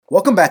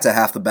Welcome back to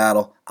Half the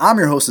Battle. I'm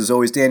your host as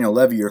always, Daniel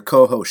Levy, your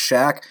co-host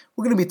Shaq.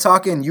 We're going to be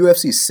talking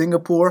UFC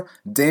Singapore,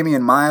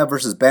 Demian Maia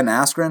versus Ben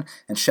Askren.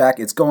 And Shaq,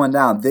 it's going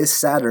down this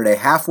Saturday,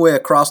 halfway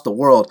across the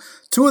world.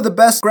 Two of the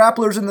best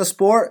grapplers in the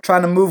sport,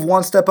 trying to move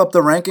one step up the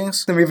rankings.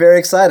 It's going to be very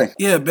exciting.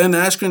 Yeah, Ben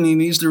Askren, he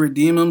needs to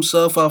redeem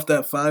himself off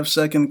that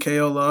 5-second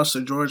KO loss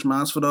to George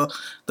Masvidal,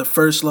 the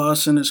first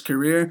loss in his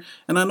career.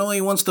 And I know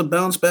he wants to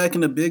bounce back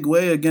in a big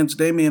way against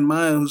Demian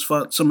Maia, who's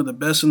fought some of the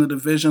best in the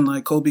division,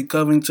 like Colby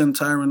Covington,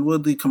 Tyron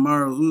Woodley,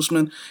 Kamaru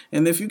Usman.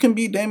 And if you can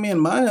beat Demian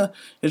Maia,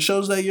 it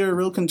shows that you're a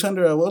real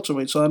contender at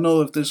welterweight. So I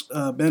know if this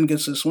Ben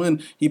gets this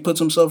win, he puts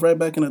himself right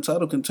back in the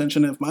title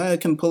contention. If Maia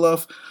can pull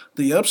off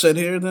the upset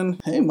here, then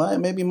hey,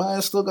 maybe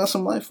Maia still got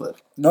some life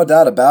left. No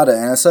doubt about it,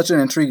 and it's such an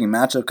intriguing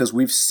matchup because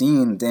we've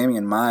seen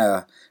Demian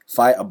Maia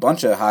fight a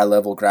bunch of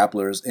high-level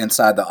grapplers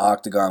inside the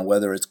octagon,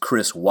 whether it's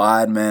Chris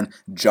Weidman,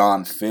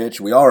 John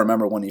Fitch. We all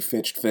remember when he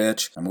fitched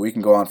Fitch. I mean, we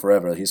can go on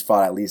forever. He's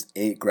fought at least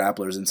 8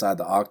 grapplers inside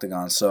the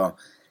octagon. So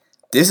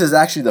this is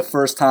actually the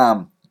first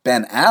time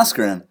Ben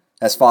Askren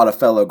has fought a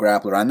fellow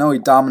grappler. I know he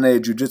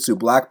dominated Jiu-Jitsu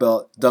black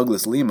belt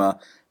Douglas Lima,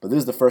 but this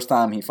is the first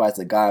time he fights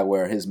a guy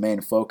where his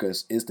main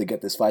focus is to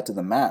get this fight to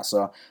the mat.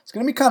 So it's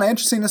going to be kind of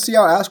interesting to see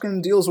how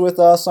Askren deals with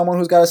someone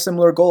who's got a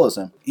similar goal as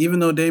him. Even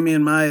though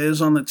Demian Maia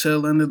is on the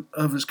tail end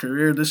of his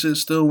career, this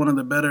is still one of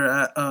the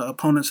better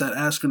opponents that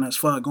Askren has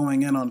fought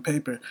going in on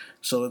paper.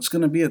 So it's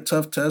going to be a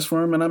tough test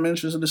for him, and I'm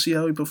interested to see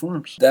how he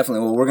performs.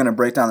 Definitely. Well, we're going to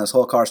break down this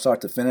whole card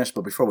start to finish,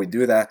 but before we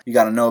do that, you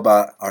got to know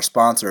about our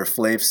sponsor,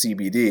 Flav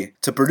CBD.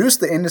 To produce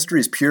the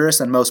industry's purest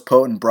and most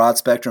potent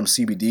broad-spectrum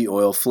CBD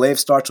oil, Flav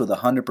starts with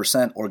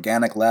 100%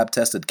 organic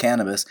lab-tested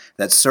cannabis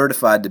that's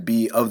certified to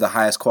be of the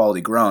highest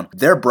quality grown.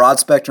 Their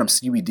broad-spectrum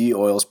CBD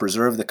oils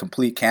preserve the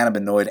complete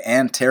cannabinoid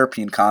and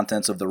terpene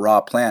contents of the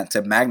raw plant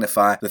to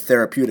magnify the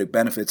therapeutic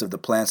benefits of the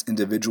plant's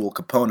individual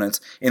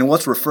components in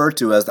what's referred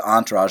to as the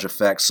entourage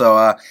effect. So,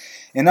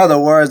 in other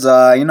words,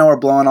 we're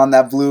blowing on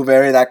that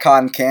blueberry, that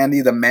cotton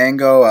candy, the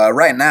mango.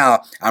 Right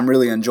now, I'm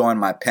really enjoying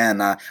my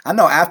pen. I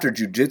know after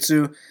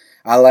jiu-jitsu,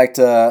 I like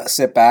to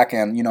sit back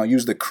and,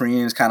 use the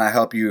creams, kind of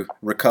help you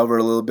recover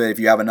a little bit. If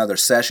you have another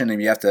session, if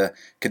you have to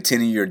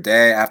continue your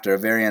day after a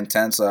very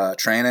intense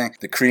training,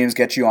 the creams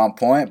get you on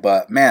point.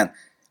 But, man,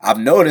 I've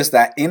noticed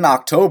that in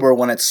October,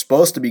 when it's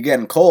supposed to be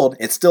getting cold,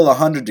 it's still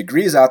 100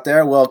 degrees out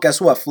there. Well,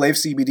 guess what? Flav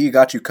CBD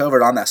got you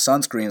covered on that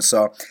sunscreen.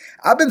 So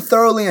I've been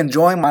thoroughly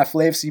enjoying my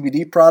Flav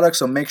CBD product,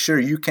 so make sure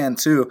you can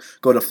too.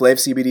 Go to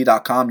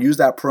FlavCBD.com. Use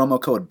that promo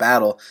code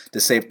BATTLE to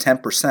save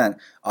 10%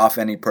 off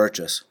any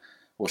purchase.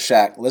 Well,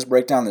 Shaq, let's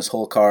break down this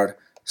whole card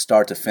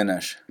start to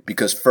finish.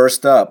 Because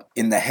first up,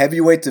 in the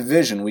heavyweight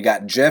division, we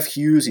got Jeff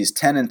Hughes, he's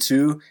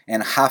 10-2,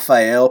 and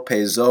Rafael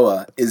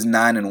Pessoa is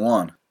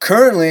 9-1.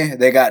 Currently,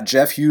 they got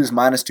Jeff Hughes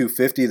minus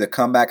 250. The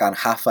comeback on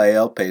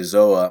Rafael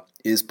Pessoa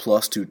is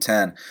plus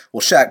 210.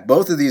 Well, Shaq,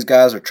 both of these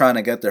guys are trying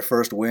to get their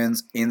first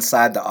wins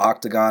inside the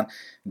octagon.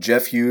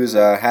 Jeff Hughes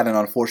had an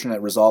unfortunate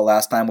result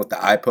last time with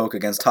the eye poke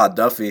against Todd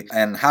Duffy,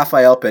 and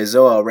Rafael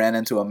Pessoa ran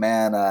into a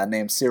man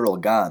named Cyril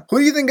Gane. Who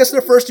do you think gets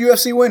their first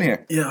UFC win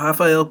here? Yeah,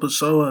 Rafael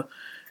Pessoa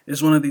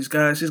is one of these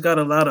guys. He's got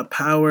a lot of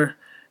power.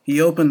 He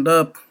opened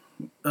up.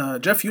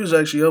 Jeff Hughes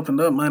actually opened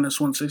up minus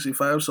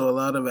 165, so a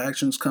lot of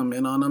actions come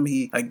in on him.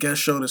 He, I guess,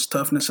 showed his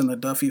toughness in the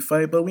Duffy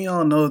fight, but we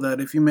all know that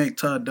if you make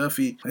Todd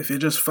Duffy, if you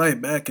just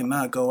fight back and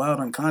not go out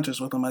unconscious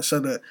with him, I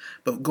said that,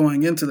 but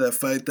going into that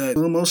fight, that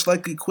he'll most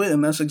likely quit,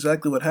 and that's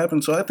exactly what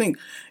happened. So I think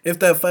if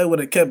that fight would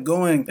have kept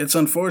going, it's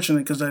unfortunate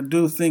because I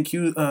do think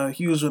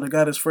Hughes would have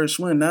got his first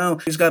win. Now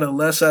he's got a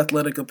less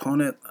athletic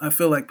opponent. I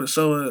feel like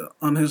Pessoa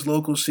on his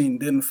local scene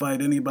didn't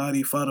fight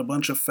anybody, fought a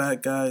bunch of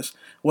fat guys,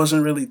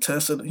 wasn't really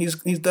tested. He's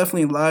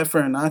definitely live for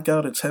a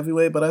knockout. It's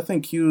heavyweight, but I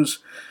think Hughes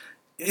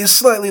is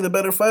slightly the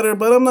better fighter,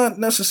 but I'm not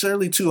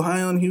necessarily too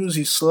high on Hughes.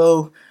 He's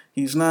slow.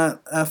 He's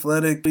not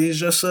athletic, but he's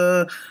just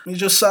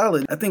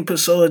solid. I think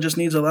Pessoa just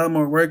needs a lot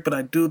more work, but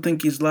I do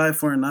think he's live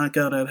for a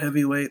knockout at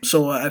heavyweight.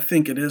 So I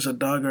think it is a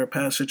dog or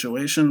pass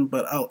situation,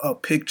 but I'll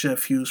pick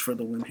Jeff Hughes for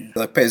the win here.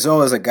 Look,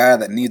 Pessoa is a guy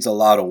that needs a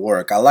lot of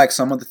work. I like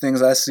some of the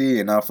things I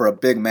see. For a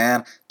big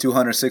man,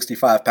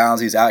 265 pounds,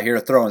 he's out here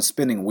throwing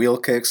spinning wheel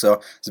kicks,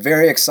 so it's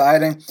very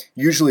exciting.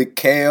 Usually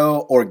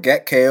KO or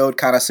get KO'd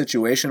kind of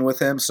situation with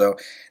him, so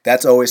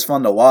that's always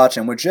fun to watch.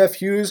 And with Jeff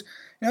Hughes,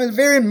 it's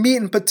very meat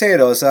and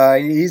potatoes.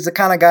 He's the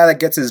kind of guy that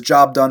gets his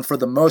job done for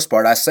the most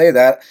part. I say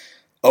that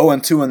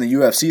 0-2 in the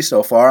UFC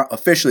so far,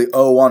 officially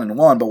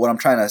 0-1-1. But what I'm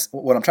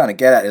trying to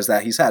get at is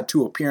that he's had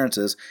 2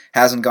 appearances,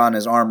 hasn't gotten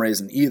his arm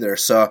raised in either.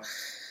 So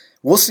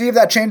we'll see if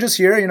that changes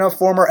here.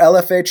 Former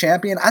LFA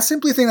champion. I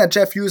simply think that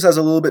Jeff Hughes has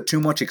a little bit too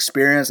much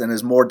experience and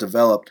is more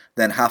developed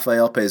than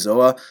Rafael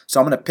Pessoa. So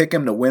I'm going to pick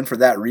him to win for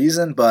that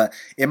reason. But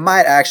it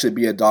might actually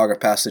be a dog or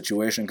pass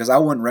situation because I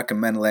wouldn't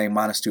recommend laying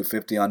minus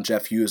 250 on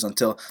Jeff Hughes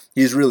until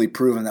he's really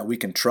proven that we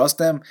can trust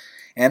him.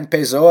 And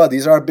Pessoa,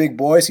 these are big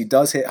boys. He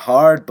does hit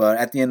hard, but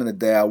at the end of the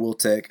day, I will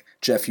take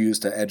Jeff Hughes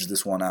to edge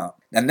this one out.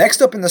 Now,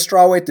 next up in the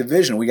strawweight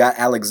division, we got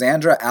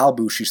Alexandra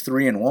Albu. She's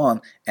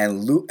 3-1,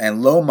 and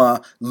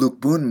Loma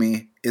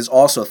Lukbunmi is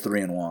also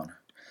 3-1.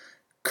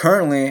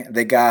 Currently,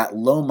 they got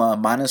Loma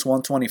minus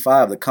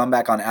 125. The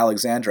comeback on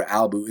Alexandra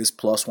Albu is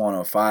plus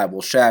 105.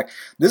 Well, Shaq,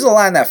 this is a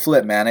line that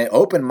flipped, man. It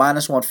opened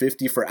minus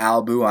 150 for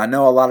Albu. I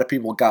know a lot of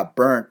people got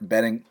burnt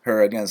betting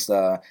her against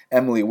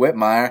Emily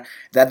Whitmire.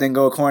 That didn't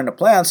go according to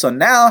plan. So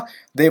now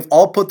they've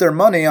all put their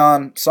money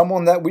on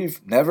someone that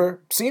we've never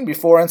seen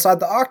before inside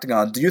the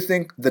octagon. Do you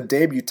think the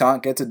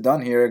debutante gets it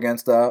done here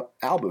against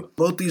Albu?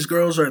 Both these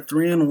girls are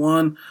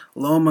 3-1.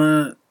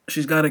 Loma,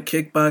 she's got a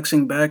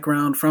kickboxing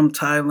background from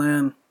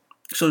Thailand.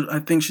 So I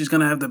think she's going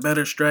to have the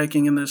better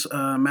striking in this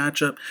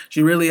matchup.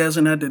 She really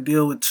hasn't had to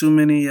deal with too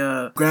many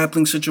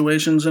grappling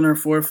situations in her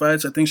 4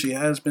 fights. I think she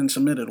has been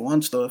submitted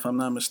once, though, if I'm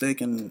not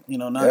mistaken,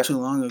 not too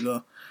long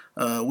ago.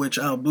 Which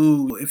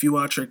Albu, if you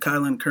watch her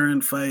Kylan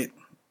Curran fight,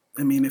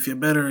 I mean, if you're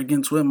better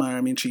against Whitmire,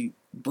 I mean, she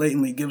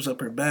blatantly gives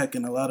up her back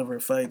in a lot of her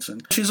fights.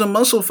 And she's a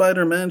muscle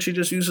fighter, man. She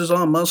just uses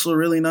all muscle,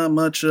 really not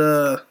much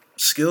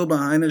skill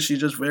behind it. She's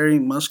just very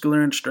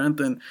muscular in strength,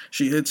 and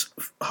she hits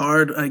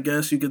hard, I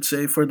guess you could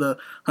say, for the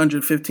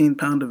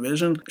 115-pound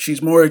division.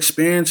 She's more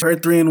experienced. Her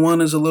 3-1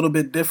 is a little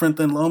bit different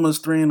than Loma's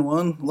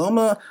 3-1.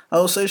 Loma, I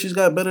will say she's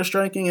got better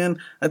striking, and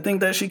I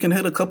think that she can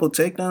hit a couple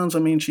takedowns. I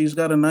mean, she's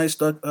got a nice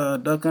duck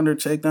under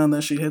takedown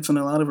that she hits in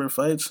a lot of her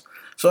fights.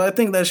 So I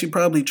think that she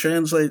probably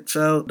translates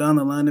out down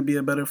the line to be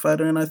a better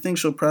fighter, and I think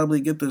she'll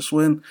probably get this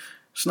win.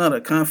 It's not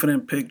a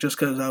confident pick just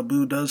because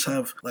Albu does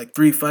have like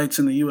 3 fights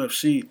in the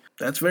UFC.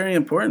 That's very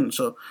important.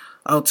 So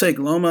I'll take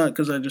Loma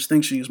because I just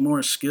think she's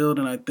more skilled,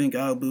 and I think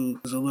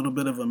Albu is a little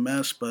bit of a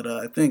mess. But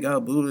I think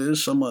Albu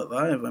is somewhat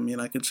live. I mean,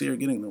 I could see her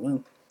getting the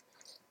win.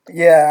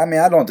 Yeah, I mean,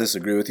 I don't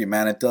disagree with you,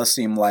 man. It does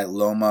seem like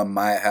Loma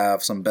might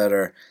have some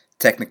better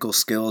technical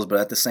skills, but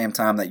at the same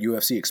time, that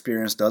UFC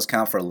experience does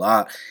count for a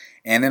lot.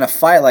 And in a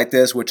fight like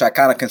this, which I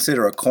kind of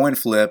consider a coin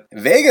flip,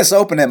 Vegas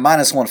opened at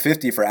minus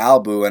 150 for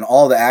Albu, and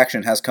all the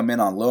action has come in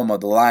on Loma.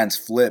 The line's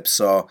flipped,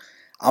 so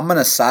I'm going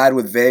to side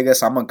with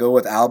Vegas. I'm going to go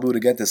with Albu to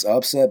get this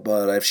upset,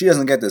 but if she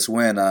doesn't get this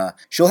win,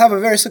 she'll have a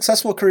very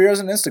successful career as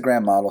an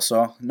Instagram model,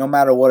 so no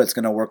matter what, it's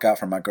going to work out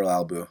for my girl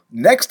Albu.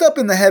 Next up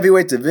in the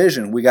heavyweight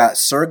division, we got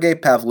Sergey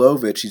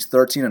Pavlovich. He's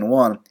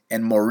 13-1,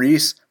 and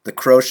Maurice, the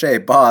crochet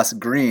boss,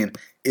 Green,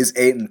 is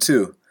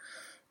 8-2.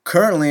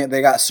 Currently,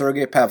 they got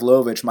Sergey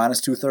Pavlovich minus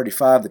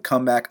 235. The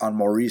comeback on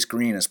Maurice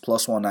Green is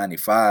plus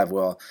 195.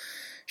 Well,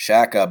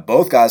 Shaq,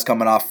 both guys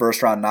coming off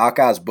first-round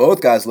knockouts.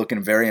 Both guys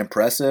looking very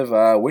impressive.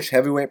 Which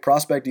heavyweight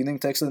prospect do you think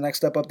takes the next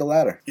step up the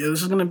ladder? Yeah,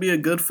 this is going to be a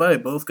good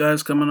fight. Both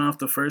guys coming off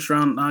the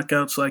first-round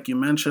knockouts, like you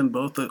mentioned.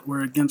 Both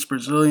were against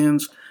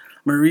Brazilians.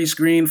 Maurice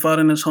Green fought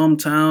in his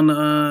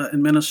hometown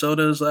in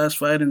Minnesota his last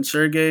fight, and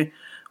Sergey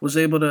was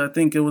able to, I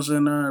think it was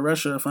in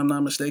Russia, if I'm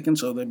not mistaken.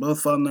 So they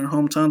both fought in their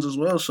hometowns as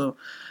well. So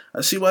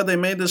I see why they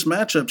made this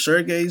matchup.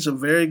 Sergey's a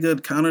very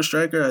good counter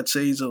striker. I'd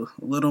say he's a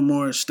little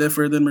more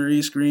stiffer than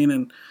Maurice Green,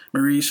 and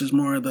Maurice is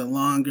more of the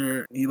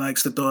longer. He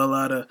likes to throw a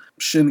lot of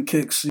shin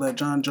kicks that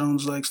John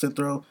Jones likes to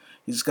throw.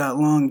 He's got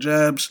long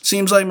jabs.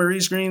 Seems like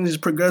Maurice Green is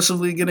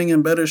progressively getting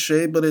in better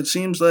shape, but it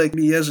seems like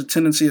he has a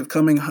tendency of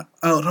coming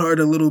out hard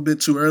a little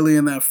bit too early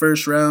in that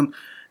first round,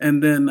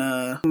 and then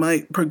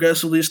might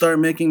progressively start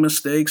making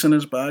mistakes in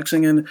his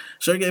boxing. And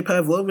Sergey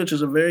Pavlovich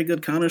is a very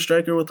good counter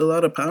striker with a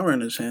lot of power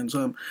in his hands.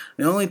 The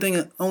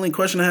only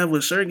question I have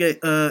with Sergey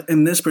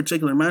in this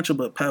particular matchup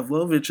with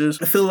Pavlovich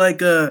is, I feel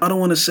like I don't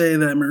want to say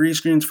that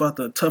Maurice Green's fought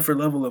the tougher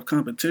level of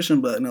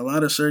competition, but in a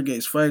lot of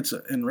Sergey's fights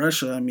in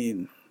Russia, I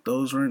mean,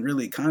 those weren't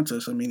really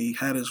contests. I mean, he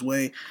had his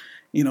way.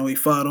 He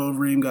fought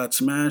over him, got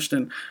smashed,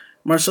 and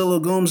Marcelo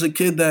Gomes, a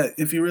kid that,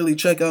 if you really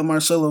check out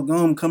Marcelo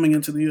Gomes coming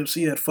into the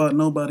UFC, had fought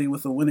nobody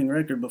with a winning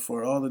record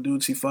before. All the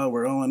dudes he fought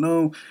were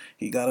 0-0.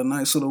 He got a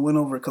nice little win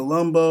over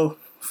Colombo.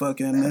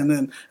 And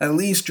then at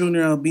least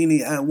Junior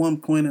Albini at one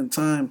point in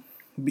time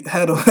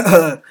had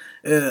a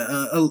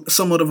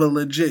somewhat of a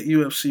legit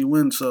UFC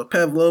win. So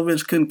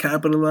Pavlovich couldn't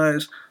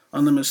capitalize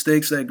on the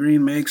mistakes that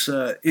Green makes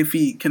if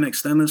he can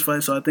extend this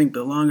fight. So I think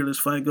the longer this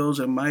fight goes,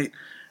 it might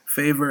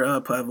favor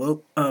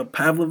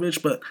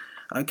Pavlovich, but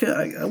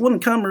I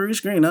wouldn't count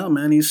Maurice Green out,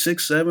 man. He's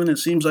 6'7". It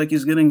seems like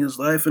he's getting his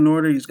life in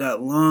order. He's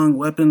got long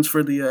weapons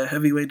for the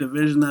heavyweight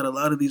division that a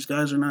lot of these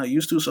guys are not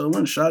used to. So it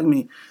wouldn't shock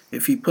me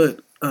if he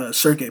put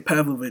Sergey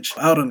Pavlovich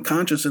out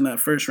unconscious in that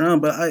first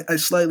round. But I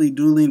slightly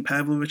do lean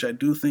Pavlovich. I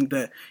do think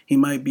that he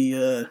might be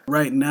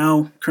right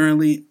now,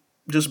 currently,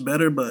 just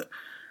better. But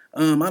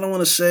I don't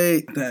want to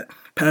say that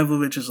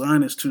Pavlovich's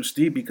line is too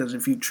steep, because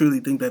if you truly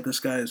think that this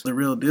guy is the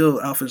real deal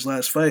off his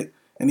last fight,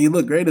 and he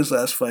looked great his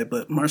last fight,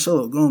 but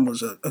Marcelo Gomes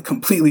was a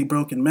completely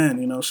broken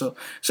man, So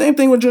same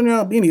thing with Junior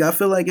Albini. I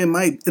feel like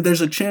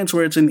there's a chance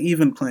where it's an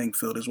even playing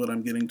field is what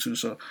I'm getting to.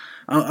 So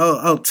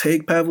I'll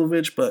take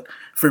Pavlovich, but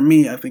for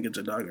me, I think it's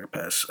a dog or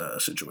pass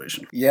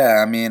situation.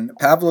 Yeah, I mean,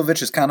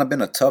 Pavlovich has kind of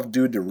been a tough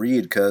dude to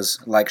read because,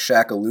 like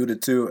Shaq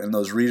alluded to, in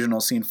those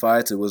regional scene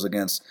fights, it was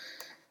against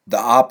the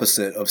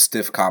opposite of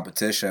stiff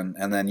competition,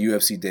 and then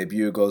UFC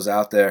debut goes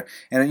out there,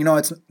 and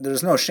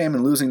there's no shame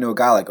in losing to a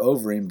guy like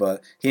Overeem,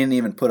 but he didn't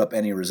even put up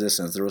any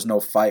resistance. There was no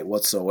fight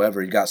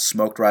whatsoever. He got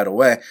smoked right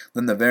away.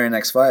 Then the very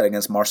next fight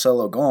against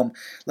Marcelo Golm,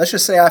 let's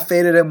just say I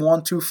faded him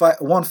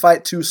one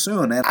fight too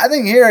soon, and I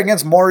think here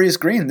against Maurice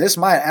Green, this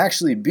might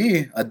actually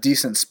be a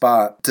decent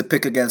spot to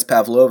pick against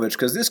Pavlovich,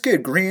 because this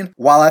kid Green,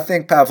 while I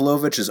think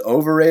Pavlovich is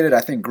overrated,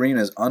 I think Green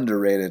is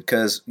underrated,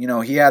 because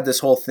he had this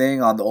whole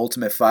thing on The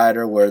Ultimate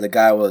Fighter where the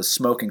guy was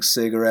smoking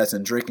cigarettes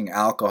and drinking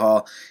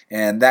alcohol,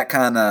 and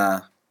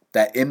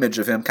that image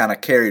of him kind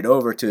of carried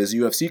over to his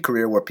UFC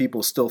career, where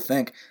people still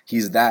think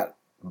he's that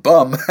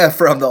bum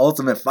from The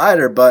Ultimate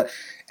Fighter. But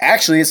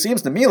actually, it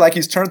seems to me like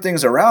he's turned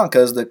things around,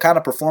 because the kind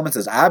of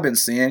performances I've been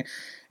seeing,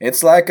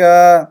 it's like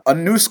a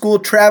new school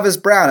Travis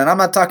Brown. And I'm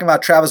not talking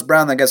about Travis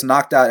Brown that gets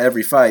knocked out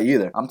every fight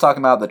either. I'm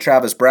talking about the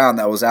Travis Brown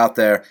that was out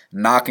there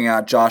knocking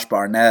out Josh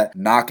Barnett,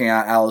 knocking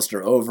out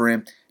Alistair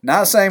Overeem.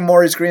 Not saying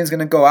Maurice Green's going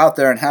to go out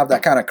there and have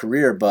that kind of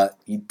career, but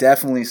he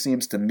definitely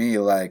seems to me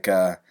like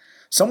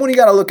someone you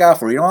got to look out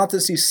for. You don't have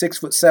to see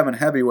 6'7"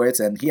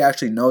 heavyweights, and he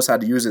actually knows how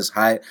to use his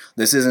height.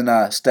 This isn't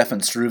a Stefan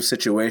Struve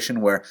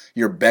situation where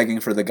you're begging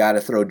for the guy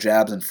to throw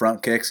jabs and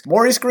front kicks.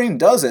 Maurice Green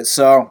does it,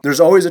 so there's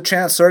always a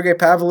chance Sergey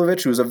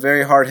Pavlovich, who's a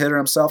very hard hitter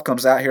himself,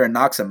 comes out here and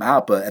knocks him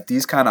out. But at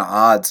these kind of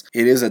odds,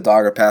 it is a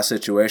dog or pass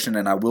situation,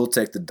 and I will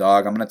take the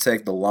dog. I'm going to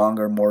take the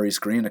longer Maurice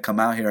Green to come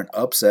out here and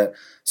upset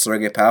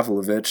Sergey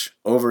Pavlovich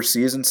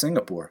overseas in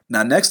Singapore.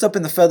 Now, next up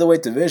in the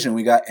featherweight division,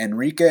 we got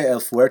Enrique El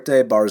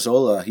Fuerte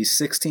Barzola. He's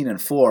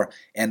 16-4,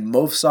 and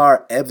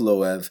Movsar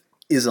Evloev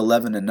is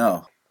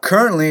 11-0.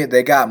 Currently,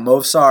 they got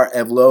Movsar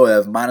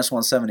Evloev minus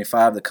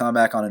 175. The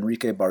comeback on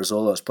Enrique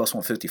Barzola is plus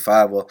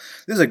 155. Well,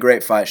 this is a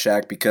great fight,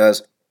 Shaq,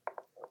 because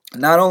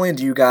not only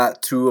do you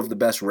got two of the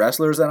best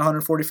wrestlers at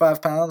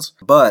 145 pounds,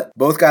 but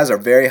both guys are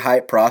very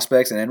hype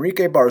prospects. And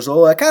Enrique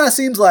Barzola, it kind of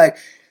seems like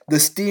the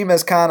steam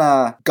has kind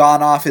of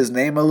gone off his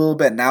name a little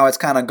bit. Now it's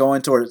kind of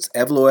going towards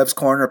Evloev's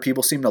corner.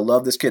 People seem to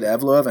love this kid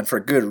Evloev, and for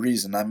good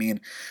reason. I mean,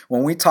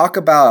 when we talk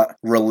about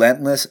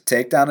relentless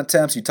takedown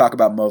attempts, you talk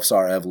about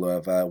Movsar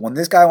Evloev. When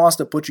this guy wants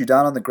to put you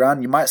down on the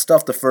ground, you might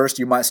stuff the first,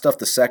 you might stuff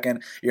the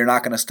second, you're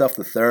not going to stuff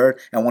the third.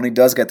 And when he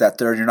does get that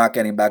third, you're not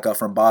getting back up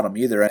from bottom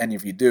either. And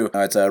if you do,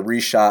 it's a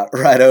reshot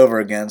right over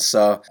again.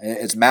 So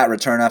it's mat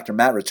return after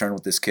mat return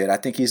with this kid. I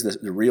think he's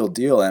the real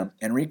deal. And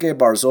Enrique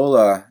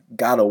Barzola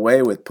got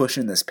away with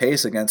pushing this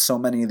pace against so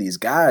many of these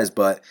guys,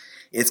 but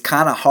it's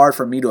kind of hard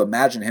for me to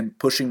imagine him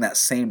pushing that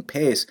same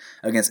pace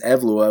against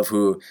Evloev,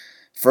 who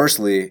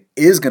firstly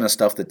is going to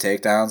stuff the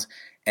takedowns,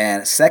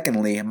 and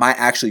secondly might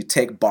actually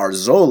take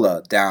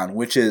Barzola down,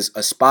 which is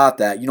a spot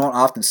that you don't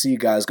often see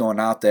guys going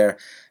out there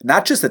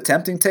not just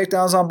attempting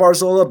takedowns on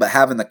Barzola, but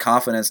having the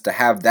confidence to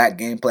have that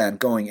game plan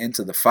going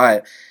into the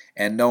fight,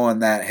 and knowing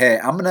that, hey,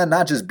 I'm going to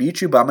not just beat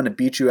you, but I'm going to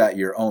beat you at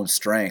your own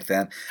strength.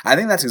 And I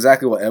think that's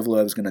exactly what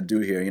Evloev is going to do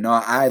here.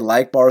 I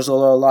like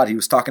Barzola a lot. He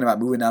was talking about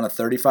moving down to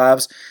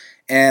 35s.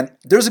 And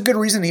there's a good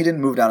reason he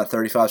didn't move down to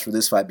 35s for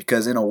this fight,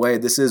 because in a way,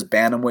 this is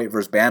bantamweight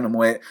versus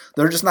bantamweight.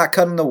 They're just not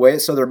cutting the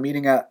weight, so they're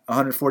meeting at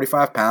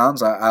 145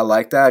 pounds. I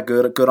like that.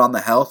 Good on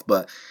the health.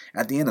 But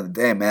at the end of the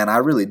day, man, I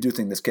really do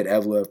think this kid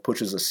Evloev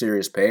pushes a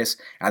serious pace.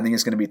 I think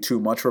it's going to be too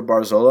much for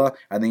Barzola.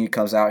 I think he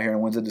comes out here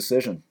and wins a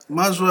decision.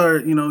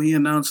 Movsar, he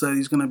announced that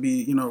he's going to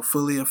be,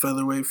 fully a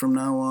featherweight from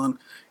now on.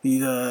 He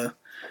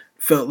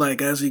felt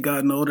like as he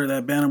gotten older,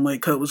 that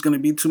bantamweight cut was going to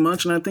be too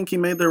much, and I think he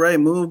made the right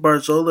move.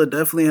 Barzola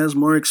definitely has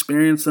more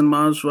experience than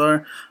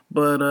Movsar,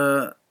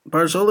 but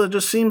Barzola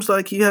just seems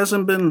like he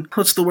hasn't been,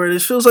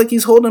 it feels like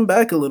he's holding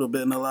back a little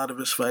bit in a lot of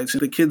his fights.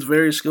 The kid's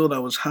very skilled. I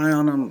was high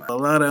on him a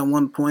lot at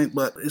one point,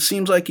 but it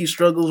seems like he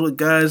struggles with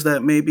guys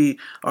that maybe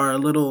are a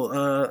little,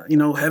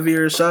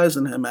 heavier size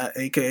than him,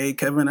 aka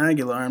Kevin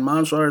Aguilar. And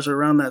Movsar is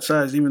around that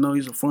size, even though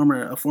he's a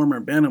former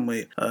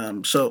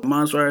bantamweight. So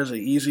Movsar has an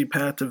easy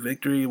path to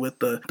victory with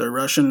the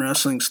Russian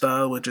wrestling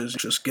style, which is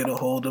just get a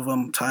hold of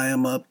him, tie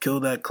him up, kill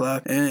that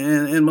clock,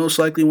 and most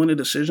likely win a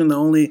decision. The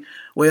only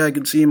way I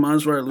can see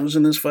Movsar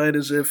losing this fight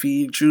is if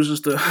he chooses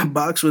to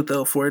box with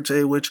El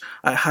Fuerte, which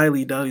I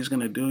highly doubt he's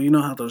going to do. You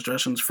know how those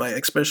Russians fight,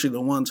 especially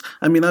the ones.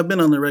 I mean, I've been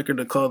on the record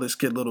to call this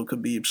kid Little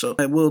Khabib, so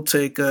I will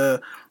take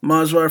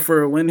Movsar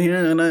for a win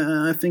here, and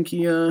I think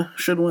he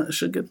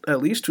should get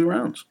at least 2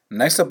 rounds.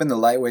 Next up in the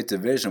lightweight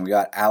division, we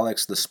got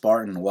Alex the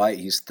Spartan White.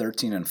 He's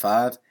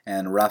 13-5,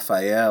 and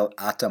Rafael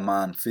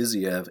Ataman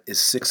Fiziev is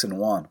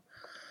 6-1.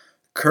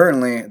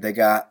 Currently, they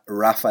got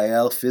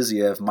Rafael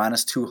Fiziev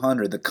minus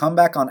 200. The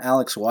comeback on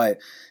Alex White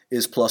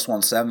is plus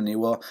 170.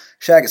 Well,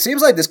 Shaq, it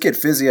seems like this kid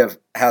Fiziev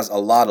has a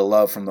lot of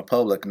love from the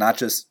public, not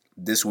just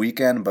this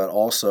weekend, but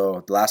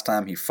also the last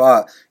time he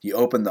fought, he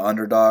opened the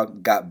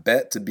underdog, got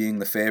bet to being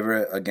the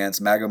favorite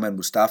against Magomed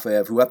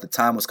Mustafayev, who at the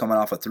time was coming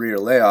off a 3-year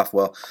layoff.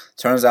 Well,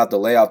 turns out the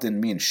layoff didn't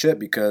mean shit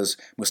because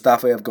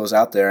Mustafayev goes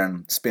out there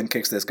and spin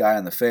kicks this guy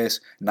in the face.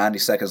 90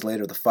 seconds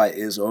later, the fight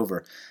is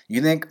over.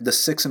 You think the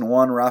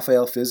 6-1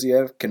 Rafael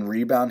Fiziev can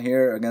rebound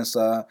here against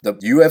the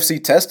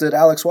UFC-tested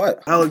Alex White?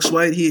 Alex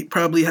White, he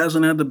probably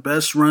hasn't had the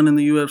best run in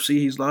the UFC.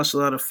 He's lost a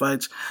lot of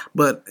fights,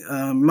 but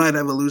might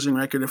have a losing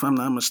record if I'm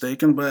not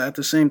mistaken. But at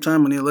the same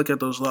time, when you look at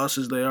those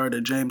losses, they are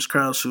to James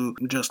Krause, who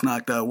just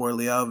knocked out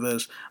Warlley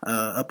Alves,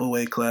 up a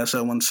weight class at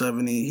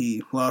 170.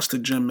 He lost to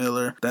Jim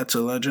Miller. That's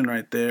a legend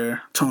right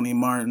there. Tony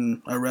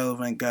Martin, a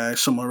relevant guy,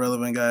 somewhat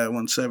relevant guy at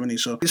 170.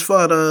 So he's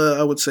fought,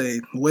 I would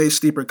say, way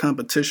steeper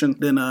competition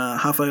than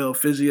Rafael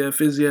Fiziev.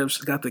 Fiziev's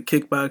got the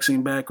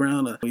kickboxing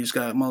background. He's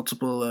got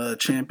multiple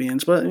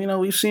champions. But,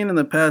 we've seen in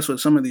the past with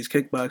some of these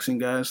kickboxing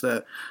guys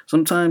that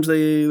sometimes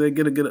they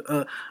get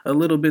a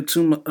little bit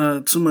too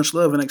much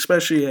love, and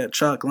especially at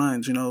chalk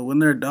lines. When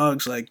they're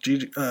dogs like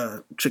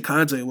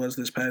Chikadze was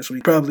this past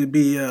week, probably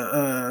be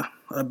a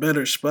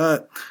better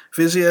spot.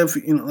 Fiziev,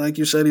 like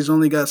you said, he's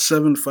only got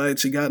 7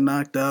 fights. He got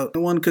knocked out.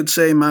 One could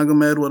say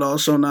Magomed would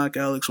also knock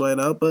Alex White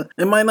out, but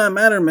it might not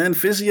matter, man.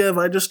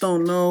 Fiziev, I just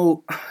don't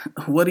know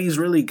what he's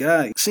really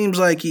got. It seems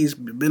like he's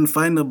been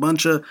fighting a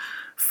bunch of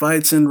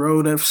fights in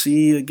Road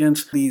FC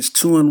against these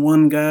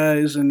 2-1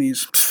 guys and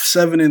these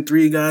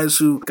 7-3 guys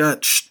who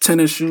got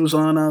tennis shoes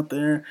on out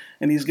there,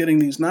 and he's getting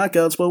these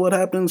knockouts. But what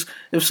happens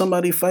if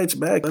somebody fights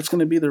back? That's going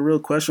to be the real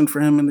question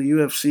for him in the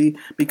UFC,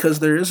 because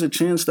there is a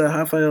chance that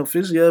Rafael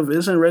Fiziev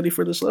isn't ready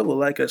for this level.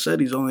 Like I said,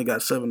 he's only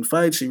got 7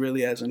 fights. He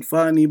really hasn't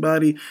fought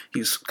anybody.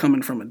 He's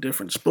coming from a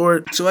different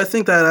sport. So I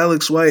think that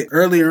Alex White,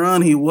 earlier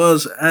on, he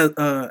was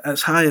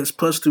as high as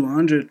plus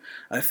 200.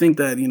 I think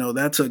that,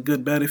 that's a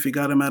good bet if you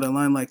got him at a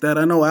line like that.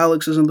 I know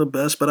Alex isn't the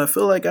best, but I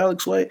feel like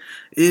Alex White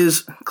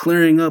is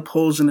clearing up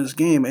holes in his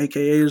game,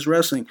 aka his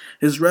wrestling.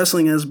 His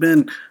wrestling has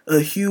been a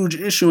huge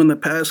issue in the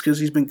past because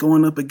he's been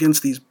going up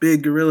against these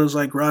big gorillas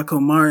like Rocco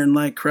Martin,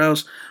 like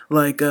Krause,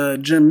 like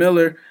Jim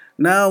Miller.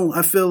 Now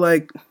I feel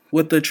like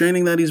with the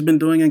training that he's been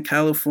doing in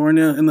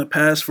California in the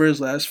past for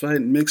his last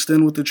fight, mixed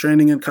in with the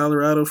training in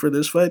Colorado for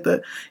this fight,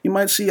 that you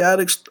might see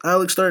Alex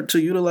start to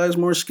utilize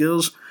more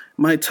skills.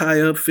 Might tie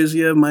up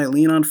Fiziev, might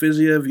lean on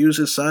Fiziev, use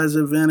his size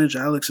advantage.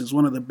 Alex is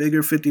one of the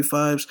bigger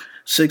 55s,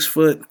 6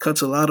 foot,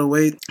 cuts a lot of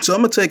weight. So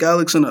I'm gonna take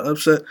Alex in an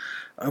upset.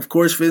 Of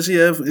course,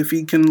 Fiziev, if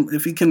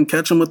he can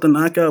catch him with the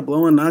knockout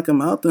blow and knock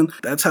him out, then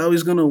that's how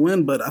he's gonna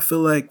win. But I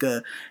feel like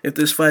if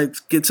this fight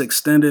gets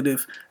extended,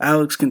 if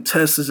Alex can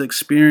test his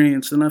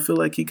experience, then I feel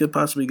like he could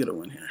possibly get a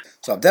win here.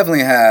 So I've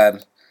definitely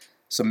had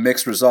some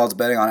mixed results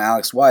betting on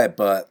Alex White,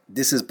 but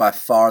this is by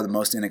far the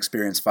most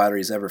inexperienced fighter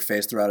he's ever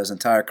faced throughout his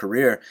entire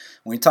career.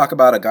 When you talk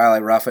about a guy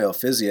like Rafael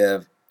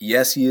Fiziev,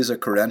 yes, he is a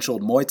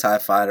credentialed Muay Thai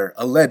fighter,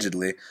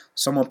 allegedly.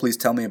 Someone please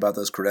tell me about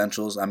those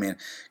credentials.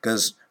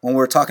 Because when we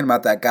were talking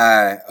about that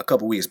guy a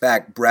couple weeks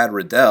back, Brad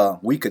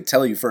Riddell, we could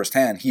tell you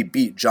firsthand he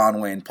beat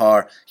John Wayne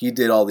Parr. He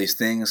did all these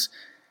things.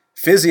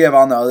 Fiziev,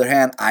 on the other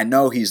hand, I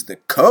know he's the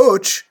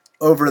coach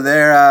over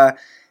there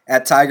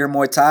at Tiger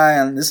Muay Thai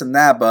and this and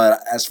that, but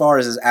as far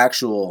as his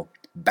actual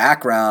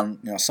background,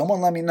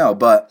 someone let me know.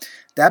 But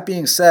that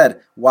being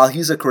said, while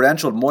he's a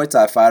credentialed Muay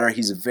Thai fighter,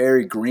 he's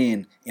very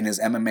green in his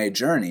MMA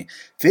journey.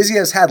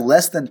 Fiziev's had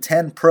less than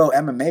 10 pro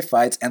MMA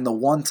fights, and the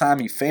one time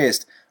he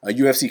faced a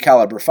UFC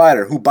caliber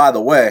fighter, who, by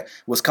the way,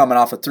 was coming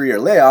off a 3-year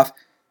layoff,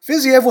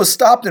 Fiziev was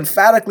stopped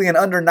emphatically in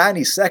under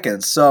 90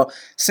 seconds. So,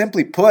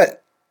 simply put,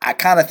 I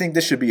kind of think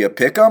this should be a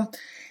pick'em.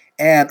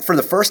 And for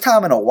the first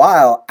time in a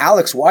while,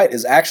 Alex White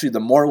is actually the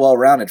more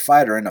well-rounded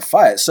fighter in a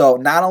fight. So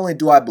not only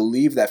do I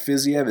believe that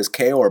Fiziev is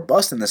KO or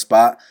bust in this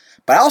spot,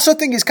 but I also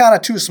think he's kind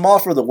of too small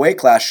for the weight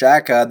class,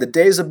 Shaq. The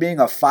days of being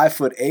a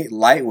 5'8"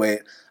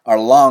 lightweight are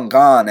long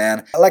gone.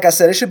 And like I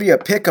said, it should be a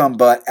pick'em,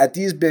 but at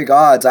these big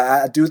odds,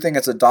 I do think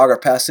it's a dog or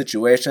pass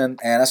situation.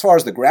 And as far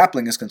as the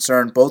grappling is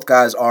concerned, both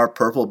guys are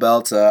purple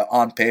belts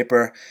on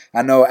paper.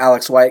 I know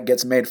Alex White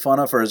gets made fun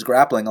of for his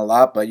grappling a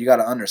lot, but you got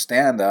to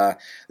understand,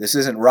 this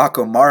isn't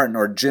Rocco Martin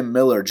or Jim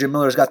Miller. Jim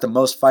Miller's got the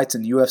most fights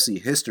in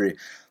UFC history.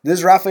 This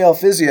is Rafael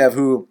Fiziev,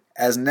 who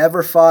has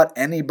never fought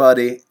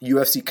anybody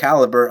UFC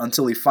caliber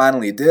until he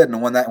finally did.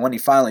 And when he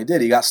finally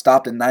did, he got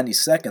stopped in 90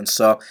 seconds.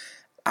 So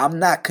I'm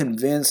not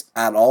convinced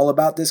at all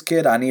about this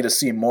kid. I need to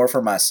see more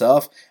for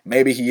myself.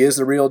 Maybe he is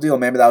the real deal.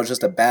 Maybe that was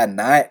just a bad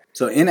night.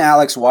 So in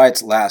Alex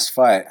White's last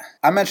fight,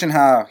 I mentioned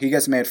how he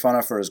gets made fun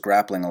of for his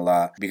grappling a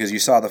lot because you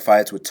saw the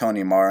fights with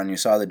Tony Martin, you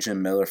saw the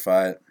Jim Miller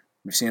fight.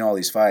 We've seen all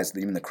these fights,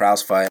 even the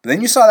Krause fight. But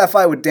then you saw that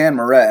fight with Dan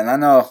Moret, and I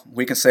know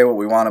we can say what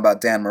we want about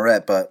Dan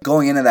Moret, but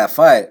going into that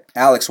fight,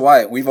 Alex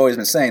White, we've always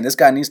been saying this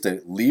guy needs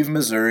to leave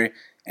Missouri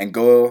and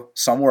go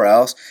somewhere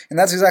else, and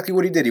that's exactly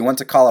what he did. He went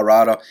to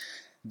Colorado,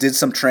 did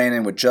some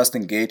training with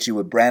Justin Gaethje,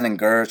 with Brandon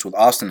Gertz, with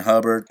Austin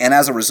Hubbard, and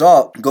as a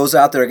result, goes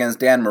out there against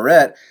Dan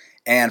Moret,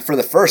 and for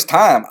the first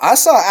time, I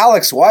saw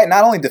Alex White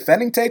not only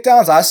defending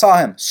takedowns, I saw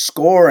him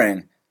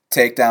scoring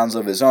takedowns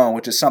of his own,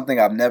 which is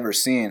something I've never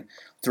seen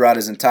throughout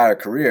his entire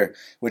career,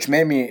 which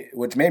made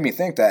me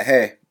think that,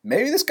 hey,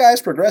 maybe this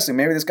guy's progressing.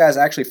 Maybe this guy's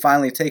actually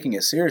finally taking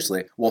it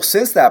seriously. Well,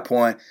 since that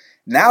point,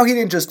 now he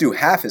didn't just do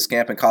half his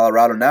camp in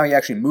Colorado. Now he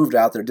actually moved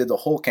out there, did the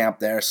whole camp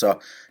there. So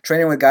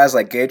training with guys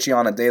like Gaethje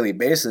on a daily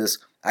basis,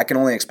 I can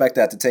only expect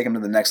that to take him to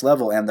the next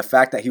level. And the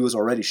fact that he was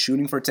already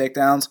shooting for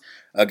takedowns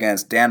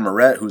against Dan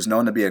Moret, who's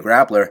known to be a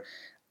grappler,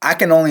 I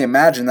can only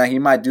imagine that he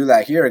might do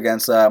that here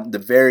against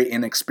the very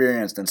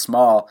inexperienced and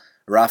small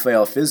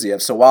Rafael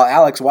Fiziev. So while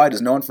Alex White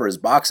is known for his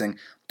boxing,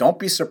 don't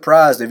be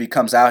surprised if he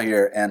comes out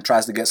here and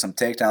tries to get some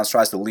takedowns,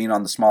 tries to lean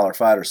on the smaller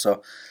fighters.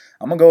 So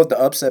I'm going to go with the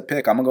upset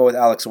pick. I'm going to go with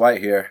Alex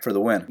White here for the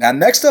win. Now,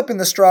 next up in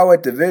the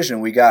strawweight division,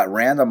 we got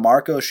Randa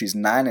Markos. She's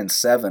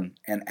 9-7,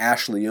 and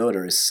Ashley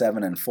Yoder is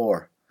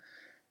 7-4.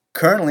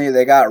 Currently,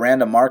 they got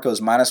Randa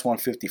Markos minus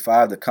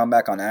 155. The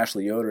comeback on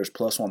Ashley Yoder is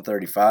plus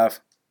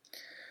 135.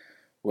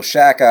 Well,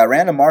 Shaq,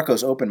 Randa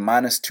Markos opened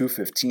minus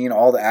 215.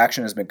 All the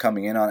action has been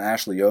coming in on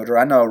Ashley Yoder.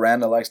 I know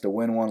Randa likes to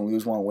win one,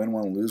 lose one, win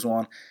one, lose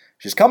one.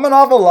 She's coming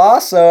off a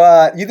loss,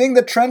 so you think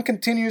the trend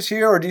continues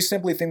here, or do you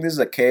simply think this is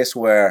a case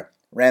where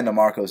Randa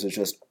Markos is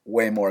just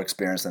way more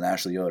experienced than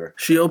Ashley Yoder?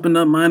 She opened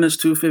up minus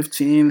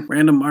 215.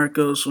 Randa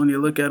Markos, when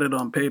you look at it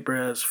on paper,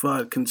 has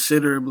fought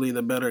considerably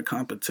the better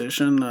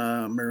competition.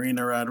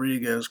 Marina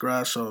Rodriguez,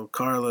 Grasso,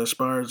 Carla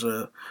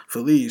Esparza,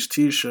 Felice,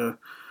 Tisha,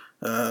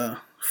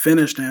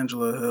 finished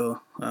Angela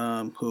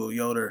Hill, who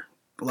Yoder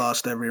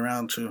lost every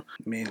round to.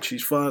 I mean,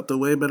 she's fought the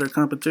way better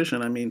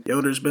competition. I mean,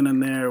 Yoder's been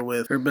in there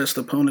with her best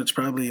opponents,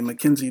 probably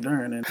Mackenzie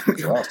Dern. And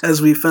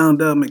as we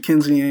found out,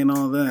 Mackenzie ain't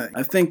all that.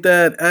 I think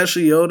that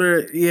Ashley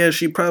Yoder, yeah,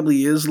 she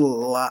probably is a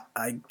lot,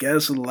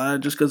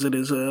 just because it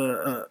is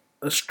a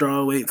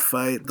strawweight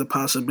fight, the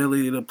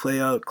possibility to play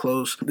out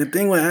close. The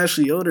thing with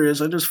Ashley Yoder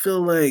is I just feel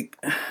like,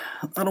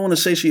 I don't want to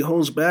say she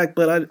holds back,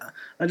 but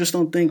I just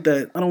don't think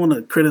that, I don't want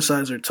to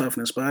criticize her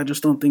toughness, but I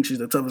just don't think she's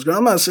the toughest girl.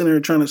 I'm not sitting here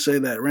trying to say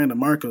that Randa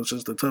Markos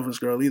is the toughest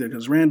girl either,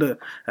 because Randa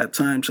at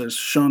times has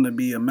shown to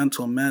be a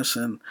mental mess.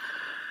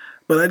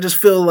 But I just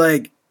feel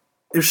like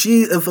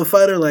if a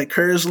fighter like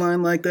her is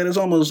line like that, it's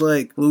almost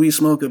like Louis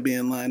Smolka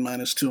being line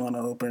 -2 on the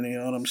opener, you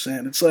know what I'm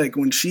saying? It's like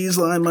when she's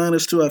line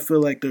 -2, I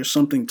feel like there's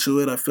something to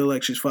it. I feel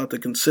like she's fought the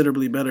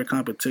considerably better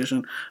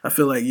competition. I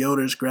feel like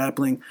Yoder's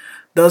grappling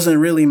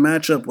doesn't really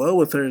match up well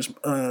with hers,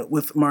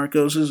 with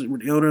Markos's.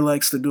 Yoder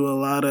likes to do a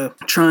lot of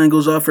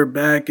triangles off her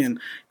back and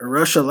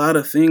rush a lot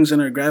of things in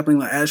her grappling,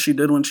 like as she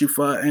did when she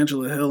fought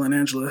Angela Hill, and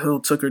Angela Hill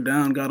took her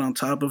down, got on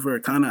top of her,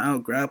 kind of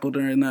out-grappled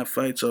her in that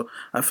fight. So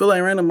I feel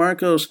like Randa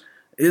Markos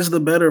is the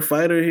better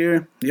fighter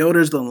here.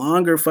 Yoder's the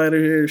longer fighter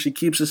here. She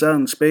keeps us out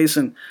in space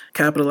and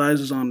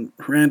capitalizes on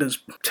Randa's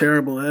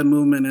terrible head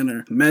movement and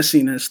her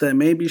messiness, that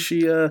maybe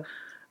she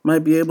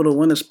might be able to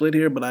win a split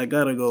here, but I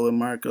gotta go with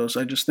Markos.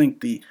 I just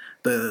think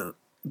the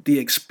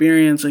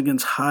experience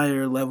against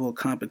higher level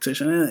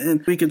competition,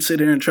 and we could sit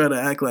here and try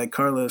to act like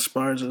Carla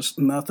Esparza's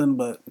nothing,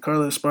 but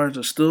Carla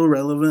Esparza's still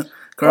relevant.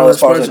 Carla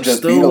Esparza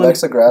just beat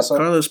Alexa Grasso.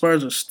 Carla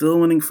Esparza's still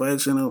winning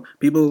fights. You know,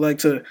 people like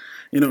to,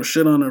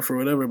 shit on her for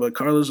whatever, but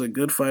Carla's a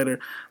good fighter.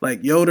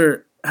 Like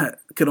Yoder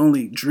could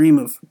only dream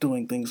of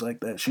doing things like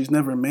that. She's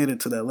never made it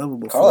to that level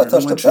before. Carla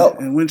touched the belt.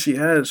 And when she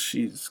has,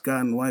 she's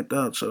gotten wiped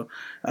out. So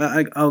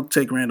I'll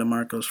take Randa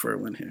Markos for a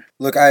win here.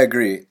 Look, I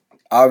agree.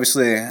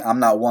 Obviously, I'm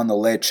not one to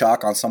lay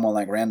chalk on someone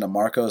like Randa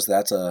Markos.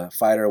 That's a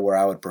fighter where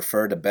I would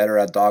prefer to bet her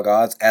at dog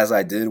odds, as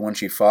I did when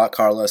she fought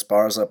Carla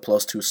Esparza,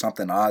 +2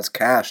 something odds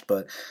cashed.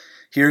 But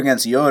here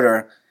against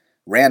Yoder,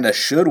 Randa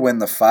should win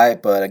the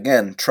fight. But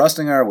again,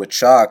 trusting her with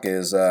chalk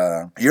is,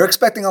 you're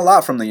expecting a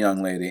lot from the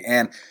young lady.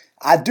 And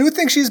I do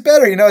think she's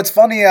better. It's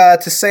funny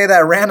to say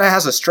that Randa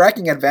has a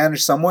striking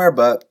advantage somewhere,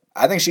 but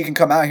I think she can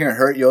come out here and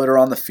hurt Yoder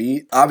on the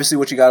feet. Obviously,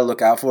 what you got to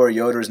look out for,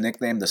 Yoder's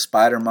nicknamed the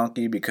Spider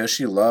Monkey because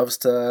she loves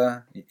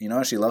to,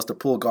 she loves to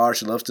pull guard,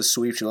 she loves to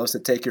sweep, she loves to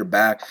take your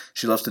back,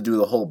 she loves to do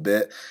the whole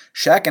bit.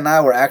 Shaq and I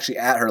were actually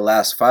at her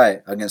last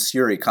fight against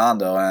Yuri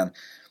Kondo, and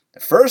the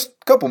first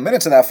couple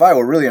minutes of that fight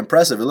were really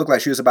impressive. It looked like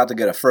she was about to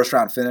get a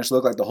first-round finish. It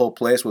looked like the whole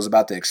place was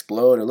about to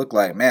explode. It looked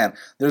like, man,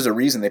 there's a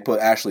reason they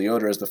put Ashley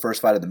Yoder as the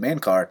first fight of the main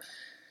card.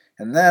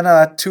 And then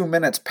 2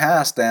 minutes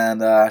passed,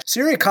 and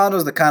Yuri Kondo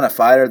is the kind of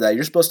fighter that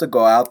you're supposed to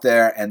go out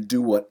there and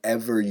do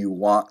whatever you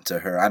want to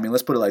her. I mean,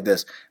 let's put it like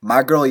this.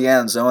 My girl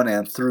Yan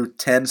Zonan threw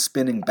 10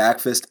 spinning back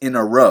fists in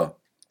a row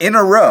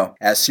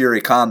at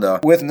Yuri Kondo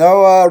with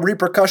no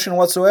repercussion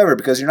whatsoever,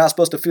 because you're not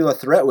supposed to feel a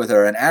threat with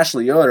her. And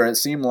Ashley Yoder, it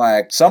seemed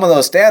like some of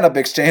those stand-up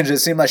exchanges,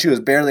 it seemed like she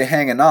was barely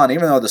hanging on.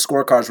 Even though the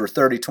scorecards were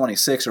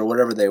 30-26 or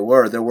whatever they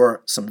were, there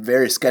were some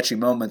very sketchy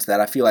moments that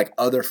I feel like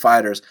other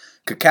fighters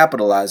could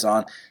capitalize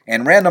on.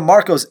 And Randa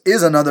Markos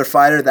is another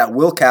fighter that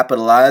will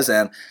capitalize,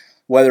 and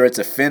whether it's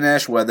a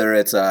finish, whether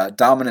it's a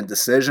dominant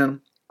decision,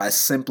 I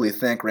simply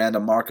think Randa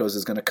Markos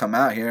is going to come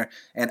out here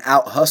and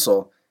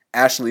out-hustle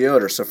Ashley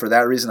Yoder. So for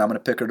that reason, I'm going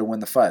to pick her to win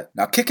the fight.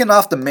 Now, kicking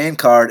off the main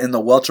card in the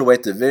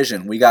welterweight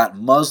division, we got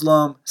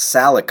Muslim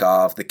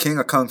Salikov, the king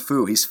of Kung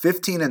Fu. He's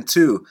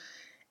 15-2,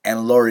 and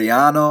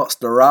Laureano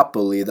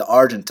Staropoli, the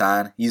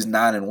Argentine, he's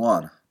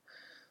 9-1.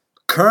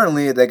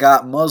 Currently, they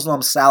got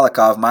Muslim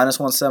Salikov minus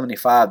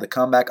 175. The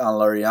comeback on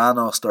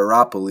Laureano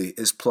Staropoli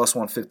is plus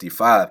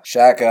 155.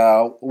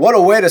 Shaq, what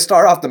a way to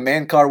start off the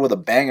main card with a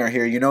banger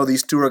here. You know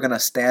these two are going to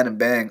stand and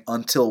bang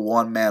until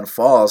one man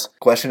falls.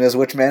 Question is,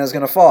 which man is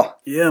going to fall?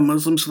 Yeah,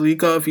 Muslim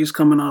Salikov, he's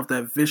coming off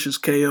that vicious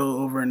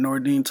KO over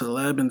Nordine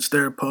Taleb, and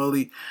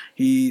Staropoli,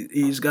 he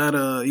just got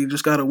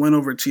a win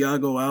over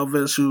Thiago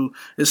Alves, who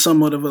is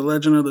somewhat of a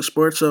legend of the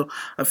sport. So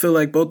I feel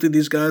like both of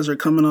these guys are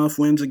coming off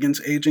wins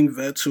against aging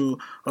vets who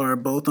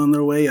are both on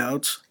their way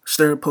out.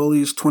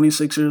 Staropoli is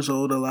 26 years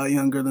old, a lot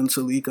younger than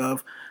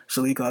Salikov.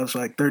 Salikov's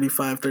like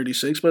 35,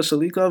 36, but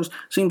Salikov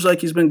seems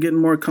like he's been getting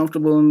more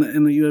comfortable in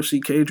the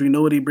UFC cage. We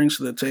know what he brings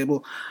to the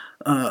table.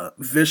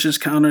 Vicious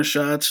counter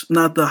shots,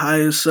 not the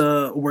highest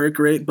work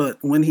rate, but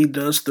when he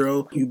does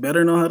throw, you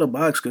better know how to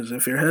box, because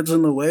if your head's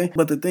in the way.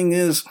 But the thing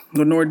is,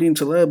 with Nordine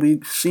Taleb,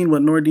 we've seen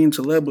what Nordine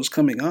Taleb was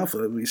coming off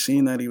of. We've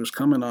seen that he was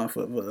coming off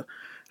of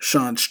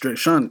Sean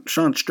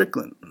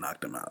Strickland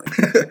knocked him out.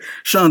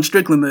 Sean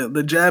Strickland,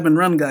 the jab and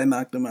run guy,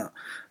 knocked him out.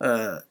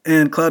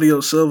 And Claudio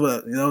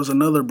Silva, that was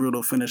another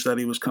brutal finish that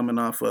he was coming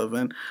off of.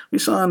 And we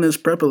saw in this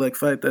Prepelec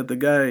fight that the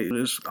guy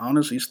is,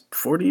 honestly, he's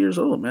 40 years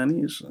old, man.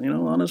 He's,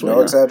 on his way. No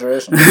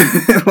exaggeration.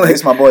 At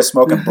least my boy's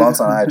smoking blunts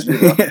on IG,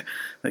 though. Yeah,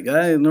 the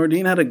guy,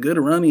 Nordine, had a good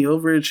run. He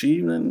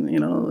overachieved, and,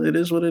 it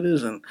is what it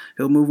is. And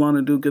he'll move on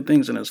and do good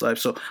things in his life.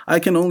 So I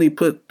can only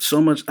put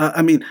so much.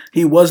 I mean,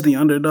 he was the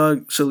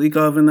underdog,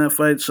 Salikov, in that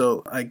fight.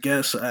 So I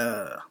guess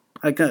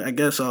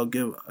I'll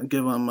give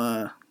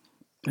him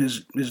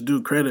his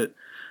due credit,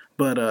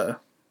 but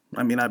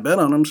I bet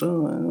on him,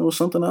 so it was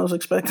something I was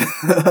expecting.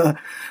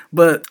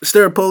 But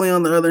Staropoli,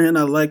 on the other hand,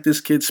 I like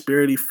this kid's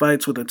spirit. He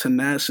fights with a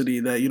tenacity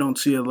that you don't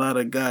see a lot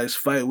of guys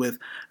fight with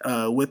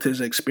his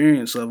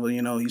experience level.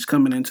 He's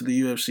coming into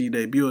the UFC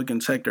debut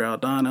against Hector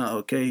Aldana.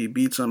 Okay, he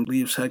beats him,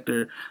 leaves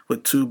Hector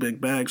with 2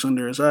 big bags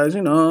under his eyes.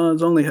 It's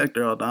only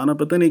Hector Aldana.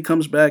 But then he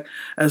comes back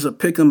as a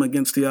pick'em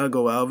against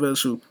Thiago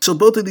Alves. So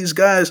both of these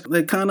guys,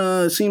 they kind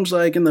of seems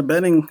like in the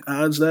betting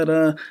odds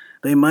that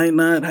they might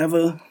not have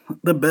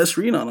the best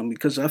read on him,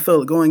 because I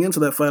felt going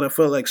into that fight, I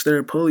felt like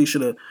Staropoli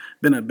should have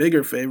been a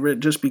bigger favorite,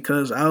 just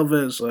because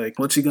Alves,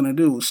 what's he gonna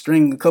do?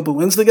 String a couple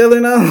wins together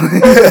now?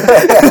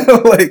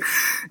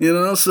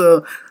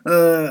 So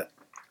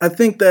I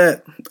think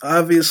that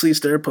obviously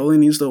Staropoli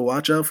needs to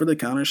watch out for the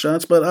counter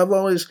shots, but I've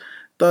always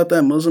thought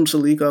that Muslim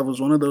Salikov was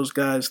one of those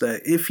guys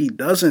that if he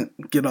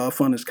doesn't get off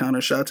on his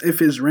counter shots, if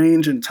his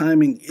range and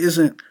timing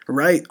isn't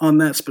right on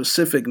that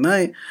specific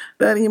night,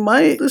 that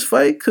this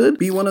fight could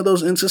be one of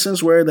those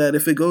instances where that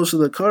if it goes to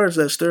the cards,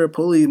 that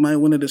Staropoli might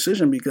win a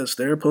decision, because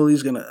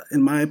Staropoli's gonna,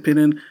 in my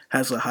opinion,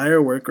 has a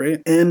higher work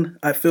rate, and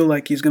I feel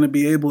like he's gonna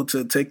be able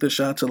to take the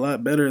shots a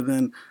lot better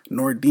than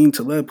Nordine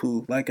Taleb,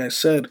 who, like I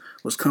said,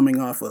 was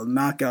coming off a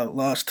knockout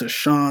loss to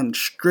Sean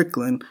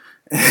Strickland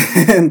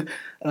and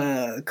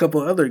a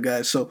couple other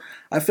guys. So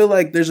I feel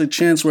like there's a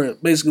chance where,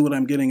 basically what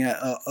I'm getting at,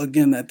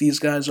 again, that these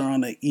guys are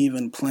on an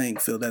even playing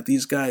field, that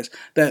these guys,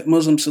 that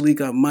Muslim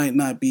Salikov might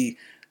not be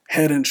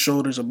head and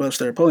shoulders above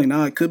Staropoli.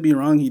 Now, I could be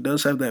wrong. He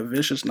does have that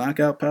vicious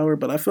knockout power,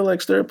 but I feel like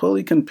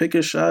Staropoli can pick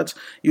his shots,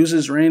 use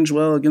his range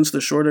well against the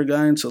shorter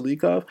guy in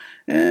Salikov,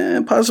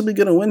 and possibly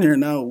get a win here.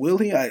 Now, will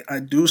he? I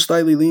do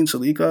slightly lean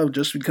Salikov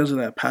just because of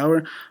that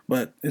power,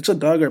 but it's a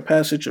dog or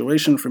pass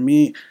situation for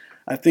me.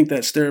 I think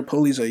that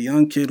Staropoli's a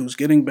young kid who's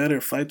getting better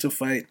fight to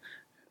fight,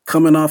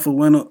 coming off a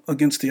win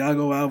against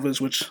Thiago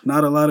Alves, which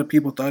not a lot of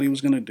people thought he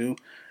was going to do.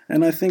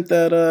 And I think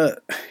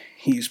that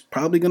he's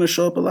probably going to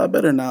show up a lot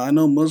better now. I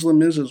know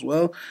Muslim is as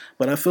well,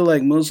 but I feel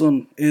like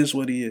Muslim is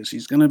what he is.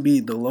 He's going to be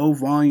the low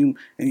volume,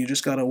 and you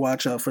just got to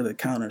watch out for the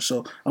counter.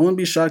 So I wouldn't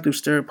be shocked if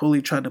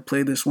Staropoli tried to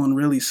play this one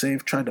really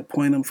safe, tried to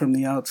point him from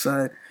the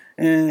outside,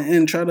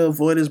 and try to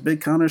avoid his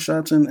big counter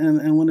shots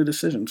and win a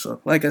decision.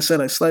 So, like I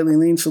said, I slightly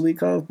lean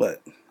Salikov,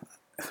 but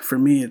for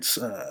me, it's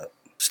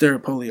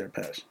Staropoli or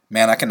pass.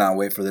 Man, I cannot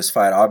wait for this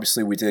fight.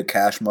 Obviously, we did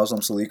cash Muslim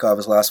Salikov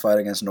his last fight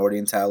against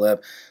Nordine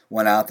Taleb.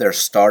 Went out there,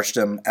 starched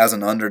him as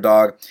an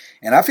underdog.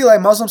 And I feel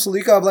like Muslim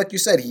Salikov, like you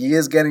said, he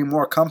is getting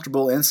more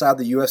comfortable inside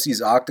the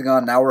UFC's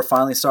octagon. Now we're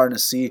finally starting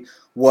to see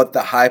what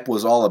the hype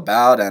was all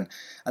about. And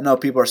I know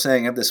people are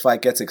saying if this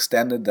fight gets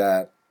extended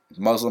that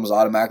Muslim is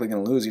automatically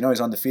going to lose.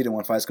 He's undefeated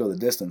when fights go the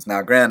distance.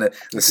 Now, granted,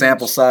 the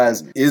sample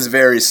size is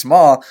very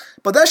small,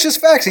 but that's just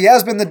facts. He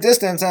has been the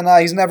distance, and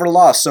he's never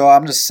lost. So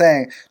I'm just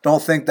saying,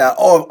 don't think that,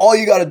 all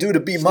you got to do to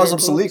beat Muslim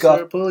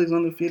Salikov. Staropoli's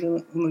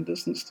undefeated in the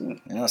distance, too.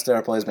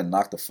 Staropoli's been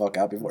knocked the fuck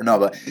out before. No,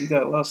 but he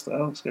got lost to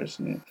Alex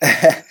Garcia.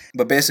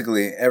 But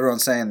basically,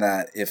 everyone's saying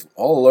that if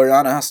all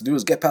Laureano has to do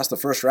is get past the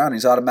first round,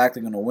 he's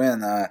automatically going to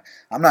win.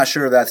 I'm not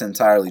sure if that's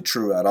entirely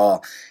true at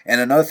all.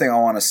 And another thing I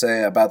want to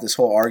say about this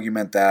whole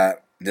argument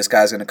that this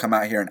guy's going to come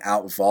out here and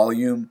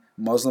out-volume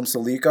Muslim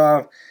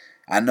Salikov.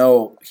 I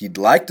know he'd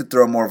like to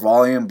throw more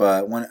volume,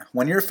 but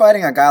when you're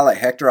fighting a guy like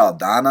Hector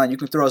Aldana, you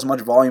can throw as much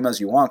volume as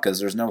you want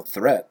because there's no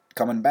threat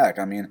coming back.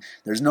 I mean,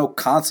 there's no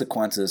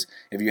consequences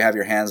if you have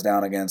your hands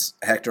down against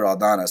Hector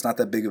Aldana. It's not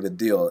that big of a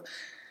deal.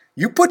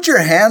 You put your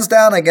hands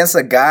down against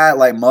a guy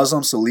like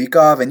Muslim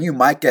Salikov and you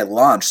might get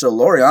launched. So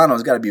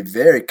Laureano's got to be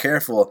very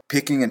careful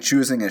picking and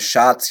choosing his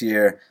shots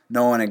here,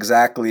 knowing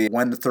exactly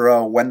when to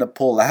throw, when to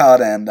pull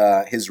out, and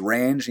his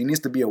range. He needs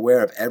to be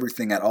aware of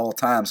everything at all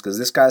times because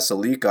this guy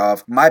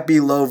Salikov might be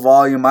low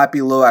volume, might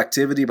be low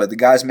activity, but the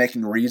guy's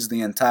making reads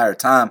the entire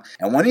time.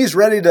 And when he's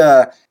ready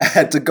to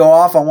to go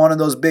off on one of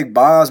those big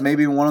bombs,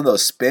 maybe one of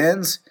those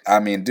spins, I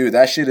mean, dude,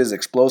 that shit is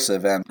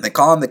explosive. And they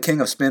call him the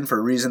king of spin for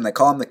a reason. They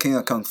call him the king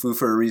of kung fu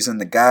for a reason.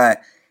 The guy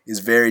is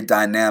very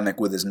dynamic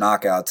with his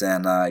knockouts.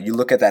 And you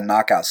look at that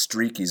knockout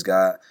streak he's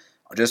got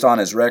just on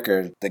his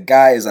record. The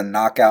guy is a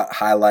knockout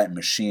highlight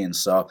machine.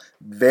 So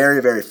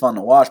very, very fun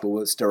to watch. But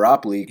with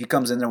Staropoli, he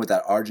comes in there with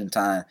that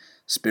Argentine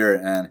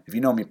spirit. And if you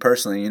know me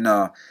personally, you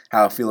know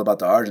how I feel about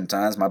the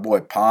Argentines. My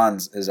boy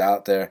Pons is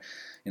out there.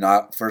 You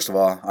know, first of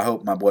all, I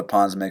hope my boy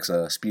Pons makes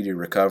a speedy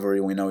recovery.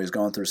 We know he's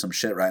going through some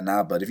shit right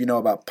now, but if you know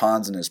about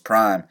Pons in his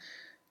prime,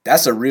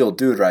 that's a real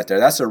dude right there.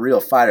 That's a real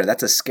fighter.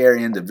 That's a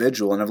scary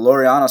individual. And if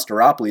Laureano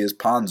Staropoli is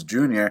Pons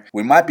Jr.,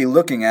 we might be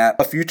looking at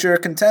a future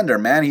contender,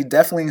 man. He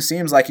definitely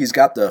seems like he's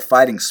got the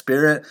fighting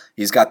spirit.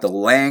 He's got the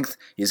length.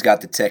 He's got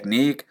the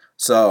technique.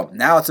 So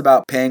now it's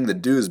about paying the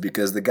dues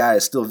because the guy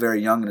is still very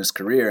young in his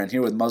career. And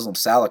here with Muslim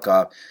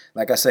Salikov,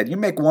 like I said, you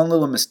make one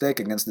little mistake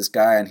against this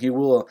guy and he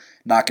will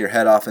knock your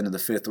head off into the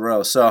fifth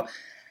row. So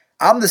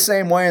I'm the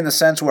same way in the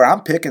sense where I'm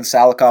picking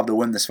Salikov to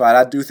win this fight.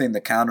 I do think the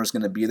counter is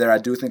going to be there. I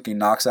do think he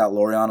knocks out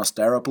Laureano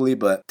Staropoli.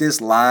 But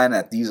this line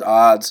at these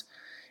odds,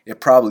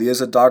 it probably is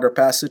a dog or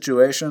pass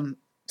situation.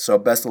 So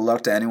best of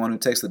luck to anyone who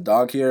takes the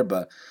dog here,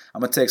 but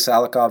I'm going to take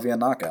Salikov via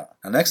knockout.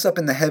 Now next up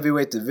in the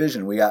heavyweight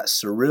division, we got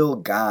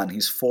Ciryl Gane.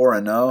 He's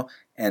 4-0,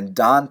 and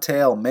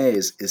Don'Tale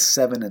Mayes is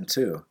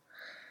 7-2.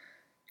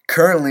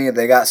 Currently,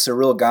 they got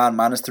Ciryl Gane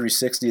minus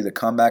 360. The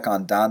comeback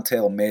on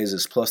Don'Tale Mayes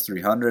is plus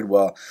 300.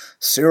 Well,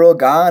 Ciryl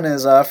Gane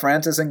is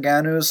Francis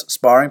Ngannou's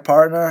sparring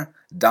partner.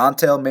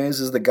 Don'Tale Mayes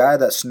is the guy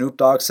that Snoop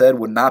Dogg said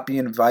would not be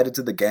invited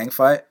to the gang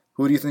fight.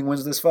 Who do you think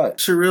wins this fight?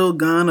 Ciryl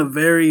Gane, a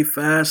very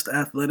fast,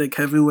 athletic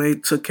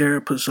heavyweight, took care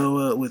of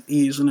Pessoa with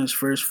ease in his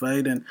first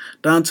fight. And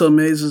Don'Tale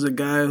Mayes is a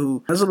guy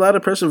who has a lot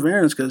of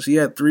perseverance because he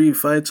had 3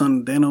 fights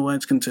on Dana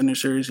White's Contender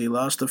Series. He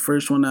lost the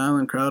first one to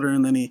Alan Crowder,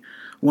 and then he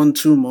won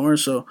 2 more.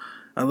 So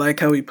I like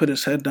how he put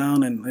his head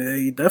down, and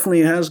he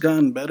definitely has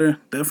gotten better.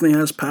 Definitely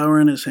has power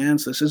in his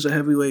hands. This is a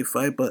heavyweight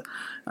fight, but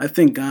I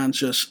think Gane's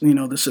just,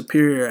 the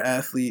superior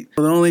athlete.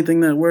 The only thing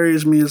that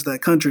worries me is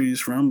that country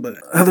he's from, but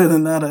other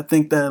than that, I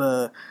think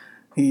that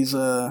he's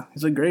a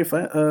great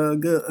fight, a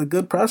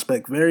good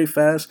prospect, very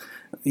fast.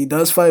 He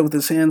does fight with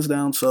his hands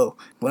down, so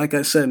like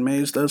I said,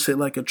 Mayes does hit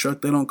like a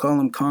truck. They don't call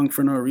him Kong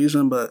for no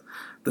reason, but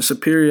the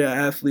superior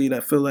athlete,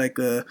 I feel like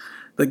the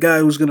guy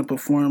who's going to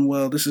perform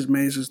well. This is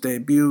Mayes'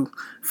 debut,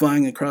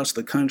 flying across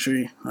the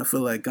country. I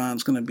feel like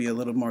Gane's going to be a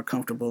little more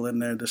comfortable in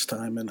there this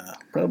time and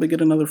probably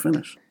get another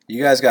finish.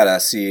 You guys got to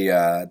see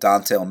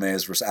Don'Tale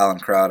Mayes versus Alan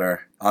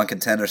Crowder on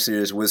Contender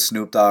Series with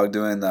Snoop Dogg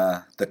doing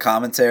the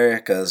commentary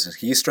because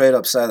he straight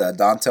up said that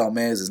Don'Tale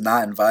Mayes is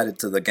not invited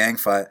to the gang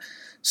fight.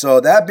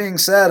 So that being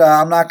said,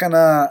 I'm not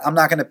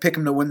gonna pick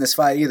him to win this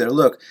fight either.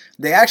 Look,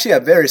 they actually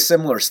have very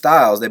similar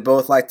styles. They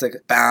both like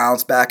to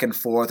bounce back and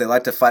forth. They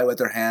like to fight with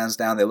their hands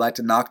down. They like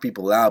to knock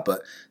people out.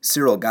 But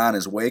Ciryl Gane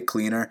is way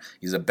cleaner.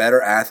 He's a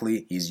better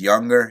athlete. He's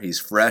younger. He's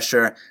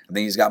fresher. I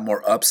think he's got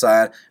more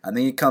upside. I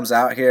think he comes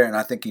out here and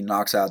I think he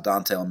knocks out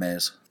Don'Tale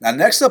Mayes. Now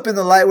next up in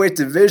the lightweight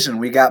division,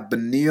 we got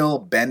Benny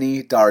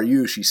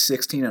Dariush. He's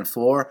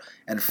 16-4,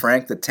 and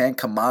Frank the Tank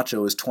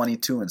Camacho is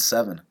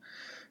 22-7.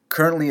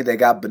 Currently, they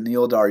got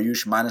Beneil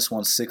Dariush minus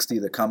 160.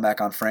 The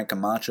comeback on Frank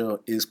Camacho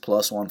is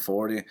plus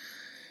 140.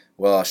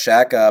 Well,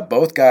 Shaq,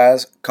 both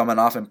guys coming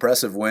off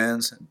impressive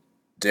wins.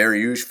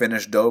 Dariush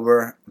finished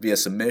Dober via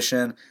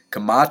submission.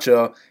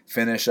 Camacho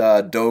finished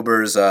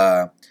Dober's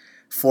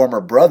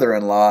former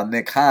brother-in-law,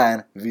 Nick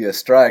Hine, via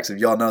strikes. If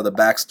y'all know the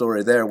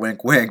backstory there,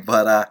 wink, wink.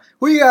 But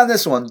who you got in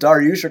this one,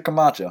 Dariush or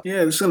Camacho?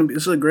 Yeah, this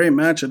is a great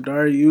matchup.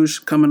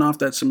 Dariush coming off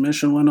that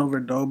submission win over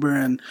Dober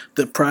and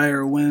the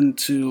prior win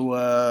to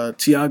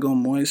Thiago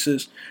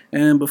Moises.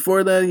 And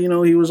before that, he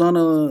was on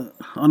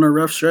a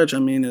rough stretch. I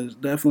mean, it's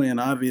definitely an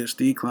obvious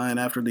decline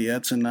after the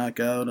Edson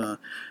knockout.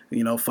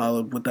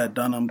 Followed with that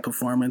Dunham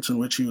performance in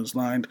which he was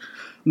lined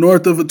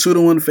north of a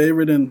 2-1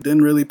 favorite and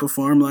didn't really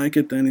perform like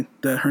it. Then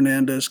that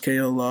Hernandez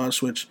KO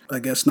loss, which I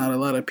guess not a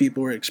lot of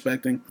people were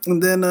expecting.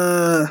 And then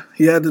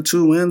he had the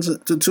two wins.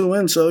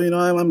 So,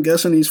 I'm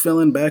guessing he's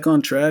feeling back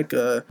on track,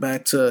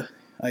 back to,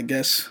 I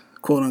guess,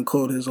 quote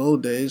unquote, his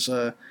old days.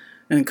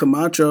 And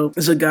Camacho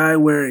is a guy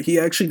where he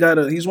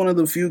actually he's one of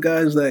the few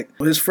guys that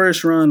his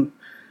first run,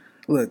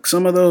 look,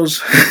 some of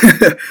those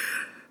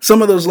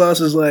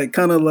losses,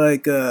 kind of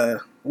like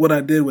what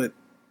I did with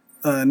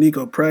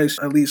Nico Price,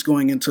 at least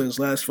going into his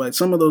last fight.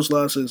 Some of those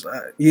losses,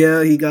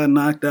 he got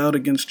knocked out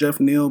against Jeff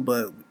Neal,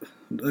 but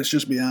let's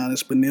just be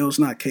honest, Beneil's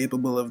not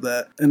capable of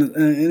that.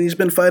 And he's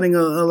been fighting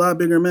a lot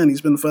bigger men.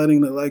 He's been fighting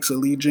the likes of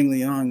Li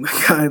Jingliang,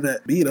 the guy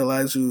that beat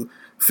Elizeu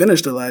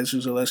finished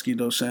Elizeu Zaleski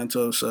dos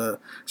Santos.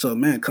 So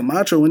man,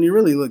 Camacho, when you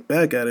really look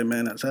back at it,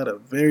 man, has had a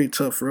very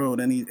tough road,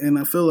 and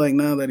I feel like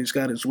now that he's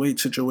got his weight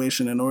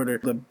situation in order,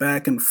 the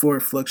back and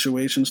forth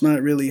fluctuations,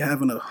 not really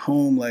having a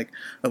home like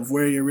of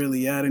where you're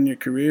really at in your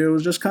career, it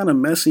was just kind of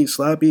messy,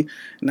 sloppy.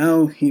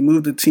 Now he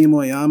moved to Team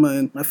Oyama,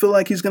 and I feel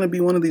like he's going to be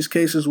one of these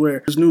cases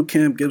where his new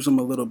camp gives him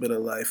a little bit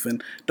of life.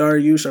 And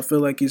Dariush, I feel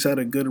like he's had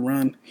a good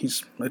run.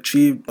 He's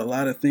achieved a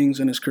lot of things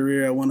in his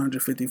career at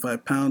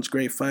 155 pounds.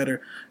 Great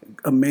fighter,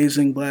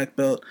 amazing black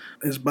belt.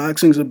 His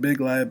boxing's a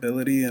big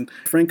liability, and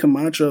Frank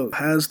Camacho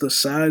has the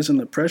size and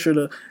the pressure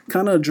to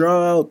kind of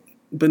draw out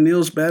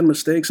Beneil's bad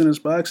mistakes in his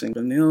boxing.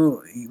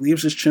 Beneil, he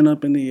leaves his chin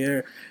up in the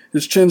air.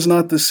 His chin's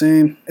not the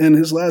same. And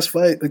his last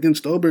fight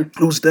against Ober,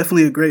 it was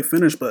definitely a great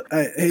finish, but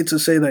I hate to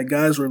say that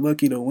guys were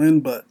lucky to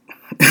win, but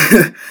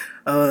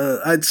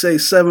I'd say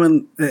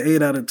 7 to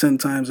 8 out of 10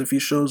 times if he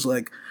shows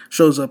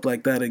up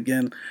like that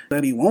again,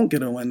 that he won't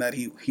get a win, that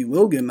he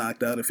will get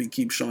knocked out if he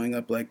keeps showing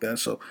up like that.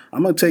 So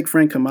I'm going to take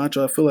Frank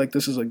Camacho. I feel like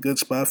this is a good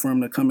spot for him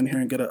to come in here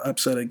and get an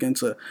upset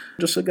against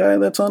just a guy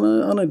that's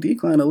on a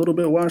decline, a little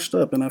bit washed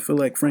up, and I feel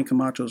like Frank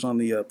Camacho's on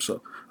the up,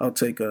 so I'll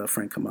take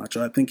Frank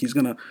Camacho. I think he's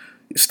going to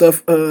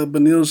stuff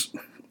Beneil's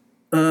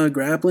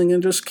grappling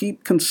and just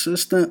keep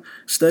consistent,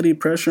 steady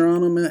pressure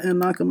on him and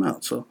knock him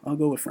out. So I'll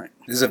go with Frank.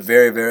 This is a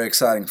very, very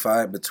exciting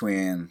fight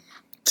between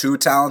two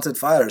talented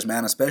fighters,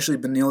 man, especially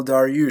Beneil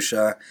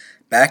Dariush.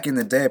 Back in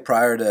the day,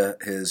 prior to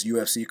his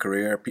UFC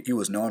career, he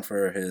was known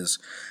for his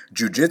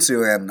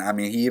jiu-jitsu, and I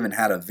mean, he even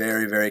had a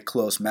very, very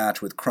close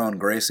match with Kron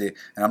Gracie.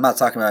 And I'm not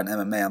talking about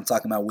an MMA, I'm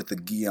talking about with the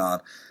gi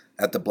on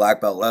at the black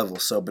belt level.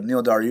 So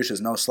Beneil Dariush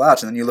is no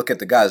slouch. And then you look at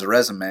the guy's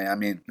resume. I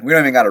mean, we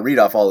don't even got to read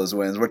off all his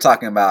wins. We're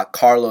talking about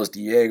Carlos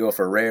Diego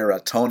Ferreira,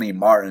 Tony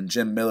Martin,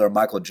 Jim Miller,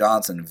 Michael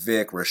Johnson,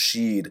 Vic,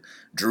 Rashid,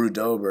 Drew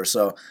Dober.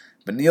 So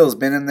Beneil's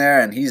been in there,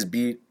 and he's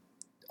beat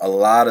a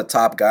lot of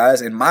top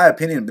guys. In my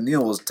opinion,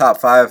 Beneil was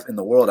top 5 in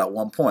the world at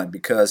one point,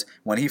 because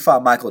when he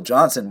fought Michael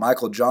Johnson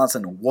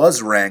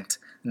was ranked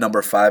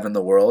number 5 in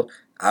the world.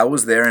 I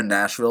was there in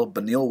Nashville.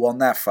 Beneil won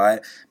that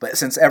fight. But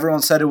since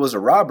everyone said it was a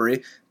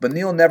robbery,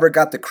 Beneil never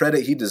got the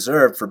credit he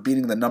deserved for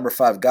beating the number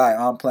 5 guy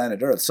on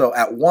planet Earth. So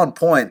at one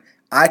point,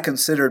 I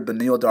considered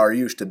Beneil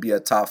Dariush to be a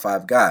top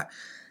 5 guy.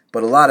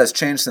 But a lot has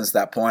changed since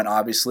that point,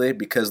 obviously,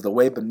 because the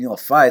way Beneil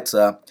fights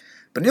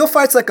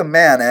like a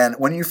man. And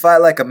when you fight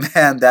like a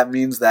man, that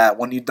means that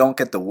when you don't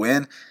get the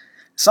win,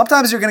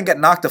 sometimes you're going to get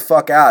knocked the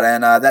fuck out,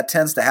 and that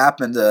tends to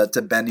happen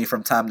to Benny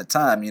from time to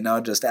time. You know,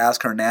 just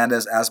ask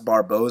Hernandez, ask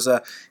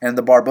Barboza. And in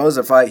the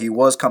Barboza fight, he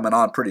was coming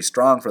on pretty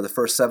strong for the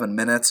first 7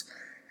 minutes.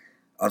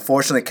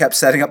 Unfortunately, kept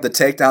setting up the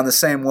takedown the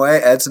same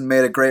way. Edson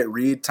made a great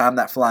read, timed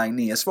that flying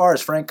knee. As far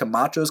as Frank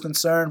Camacho is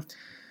concerned,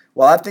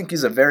 well, I think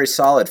he's a very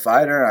solid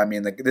fighter. I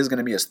mean, this is going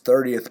to be his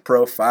 30th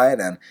pro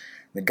fight, and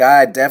the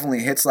guy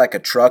definitely hits like a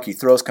truck. He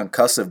throws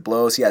concussive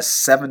blows. He has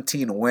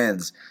 17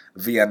 wins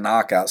via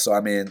knockout. So,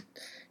 I mean,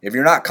 if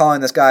you're not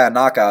calling this guy a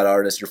knockout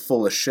artist, you're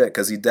full of shit,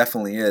 because he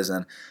definitely is.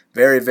 And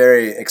very,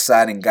 very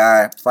exciting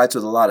guy. Fights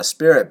with a lot of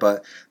spirit.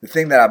 But the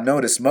thing that I've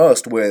noticed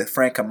most with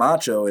Frank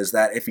Camacho is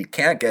that if he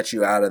can't get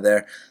you out of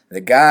there, the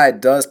guy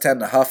does tend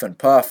to huff and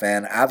puff.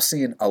 And I've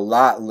seen a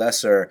lot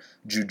lesser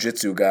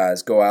jiu-jitsu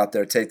guys go out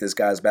there, take this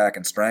guy's back,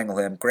 and strangle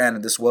him.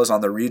 Granted, this was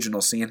on the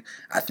regional scene.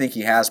 I think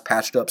he has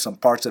patched up some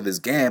parts of his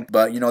game.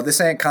 But, you know, this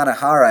ain't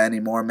Kanehara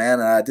anymore,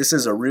 man. This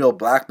is a real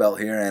black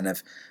belt here. And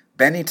if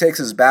Benny takes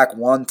his back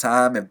one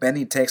time, if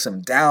Benny takes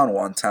him down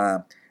one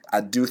time, I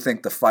do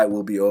think the fight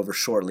will be over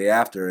shortly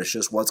after. It's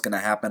just what's going to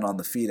happen on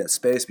the feet at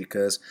space,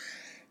 because,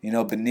 you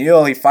know,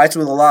 Beneil, he fights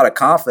with a lot of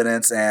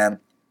confidence, and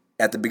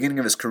at the beginning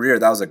of his career,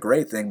 that was a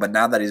great thing, but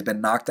now that he's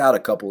been knocked out a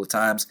couple of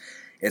times,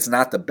 it's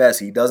not the best.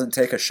 He doesn't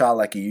take a shot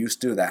like he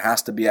used to. That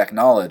has to be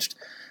acknowledged.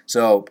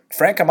 So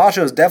Frank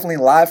Camacho is definitely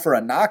live for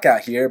a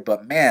knockout here,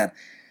 but man,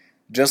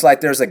 just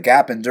like there's a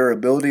gap in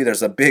durability,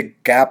 there's a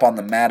big gap on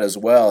the mat as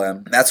well.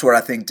 And that's where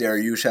I think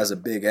Dariush has a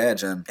big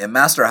edge. And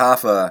Master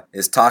Hoffa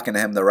is talking to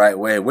him the right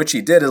way, which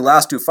he did his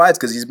last 2 fights,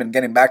 because he's been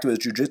getting back to his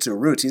jiu-jitsu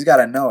roots. He's got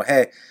to know,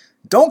 hey,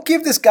 don't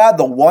give this guy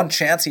the one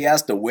chance he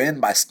has to win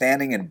by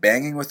standing and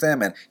banging with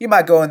him. And you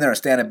might go in there and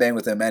stand and bang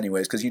with him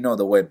anyways, because you know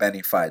the way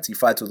Benny fights. He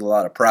fights with a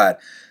lot of pride.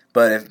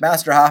 But if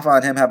Master Hoffa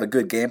and him have a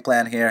good game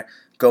plan here,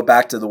 go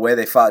back to the way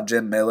they fought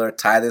Jim Miller,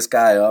 tie this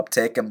guy up,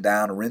 take him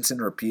down, rinse and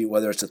repeat,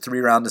 whether it's a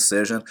 3-round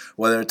decision,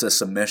 whether it's a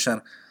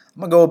submission, I'm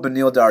going to go with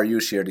Beneil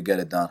Dariush here to get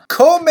it done.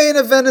 Co-main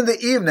event of the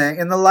evening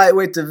in the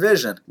lightweight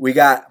division. We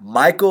got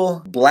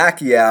Michael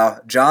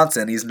Blackout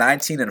Johnson. He's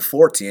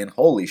 19-14.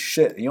 Holy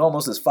shit. He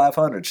almost is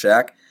 500,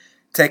 Shaq.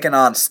 Taking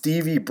on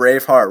Stevie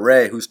Braveheart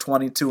Ray, who's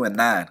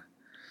 22-9.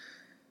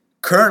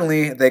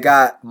 Currently, they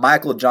got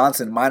Michael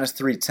Johnson minus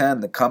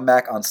 310. The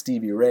comeback on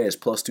Stevie Ray is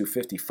plus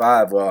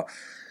 255. Well,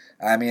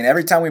 I mean,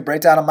 every time we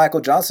break down a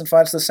Michael Johnson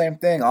fight, it's the same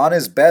thing. On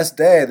his best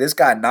day, this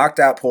guy knocked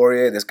out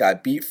Poirier. This guy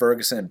beat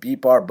Ferguson, beat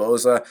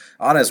Barboza.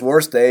 On his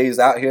worst day, he's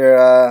out here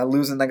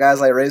losing to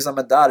guys like Reza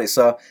Madadi.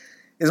 So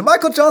Is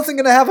Michael Johnson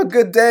going to have a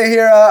good day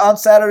here on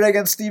Saturday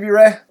against Stevie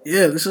Ray?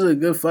 Yeah, this is a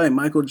good fight.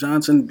 Michael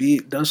Johnson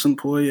beat Dustin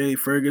Poirier,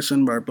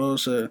 Ferguson,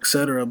 Barbosa,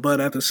 etc.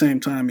 But at the same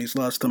time, he's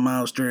lost to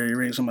Miles Jury,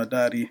 Reza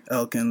Madadi,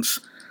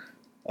 Elkins,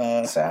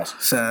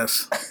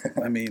 Sass.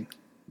 I mean,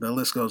 the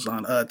list goes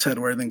on. Ted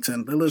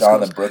Worthington. The list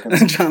Jonathan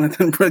Brookins.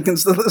 Jonathan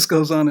Brookins. The list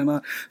goes on and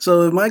on.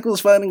 So if Michael's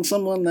fighting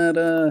someone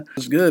that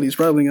is good, he's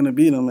probably going to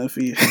beat him. If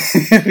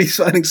if he's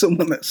fighting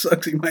someone that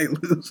sucks, he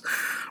might lose.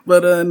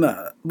 But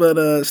nah.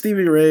 But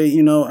Stevie Ray,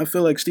 I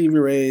feel like Stevie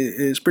Ray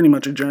is pretty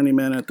much a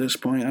journeyman at this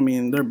point. I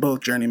mean, they're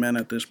both journeymen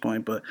at this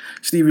point. But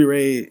Stevie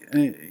Ray,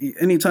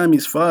 anytime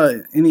he's fought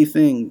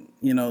anything,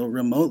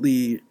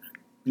 remotely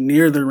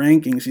near the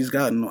rankings, he's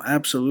gotten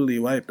absolutely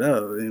wiped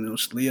out.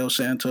 Leo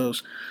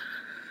Santos,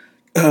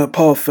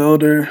 Paul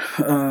Felder,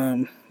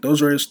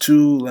 those were his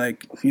two,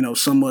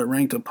 somewhat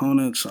ranked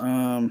opponents,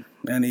 and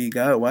he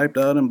got wiped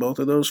out in both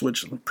of those,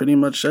 which pretty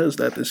much says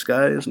that this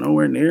guy is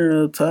nowhere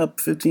near a top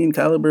 15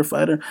 caliber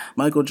fighter.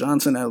 Michael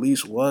Johnson at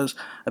least was.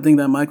 I think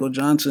that Michael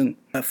Johnson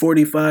at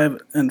 45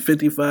 and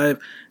 55,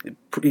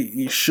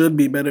 he should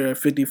be better at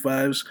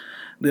 55s.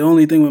 The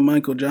only thing with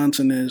Michael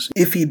Johnson is,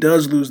 if he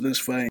does lose this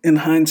fight, in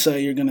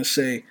hindsight, you're going to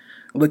say,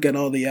 look at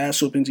all the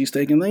ass whoopings he's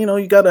taken.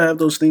 You got to have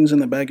those things in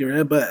the back of your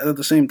head, but at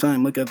the same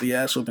time, look at the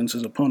ass whoopings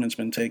his opponent's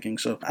been taking.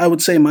 So I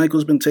would say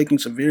Michael's been taking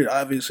severe,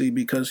 obviously,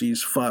 because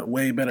he's fought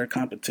way better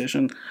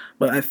competition,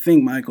 but I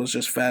think Michael's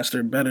just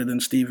faster, better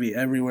than Stevie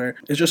everywhere.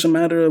 It's just a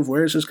matter of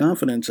where's his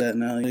confidence at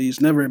now. He's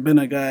never been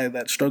a guy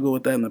that struggled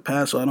with that in the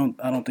past, so I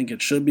don't think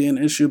it should be an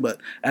issue, but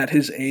at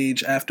his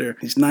age, after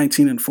he's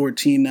 19 and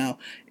 14 now,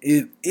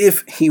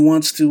 if he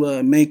wants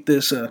to make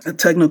this a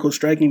technical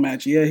striking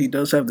match, yeah, he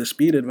does have the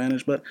speed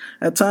advantage, but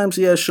at times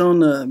he has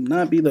shown to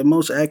not be the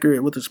most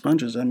accurate with his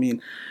punches. I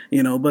mean,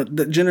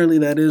 but generally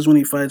that is when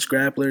he fights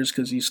grapplers,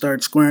 because he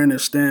starts squaring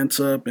his stance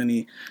up and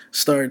he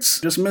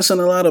starts just missing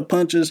a lot of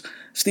punches.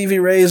 Stevie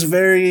Ray is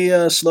very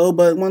slow,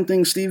 but one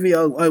thing Stevie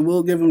I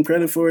will give him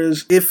credit for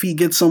is if he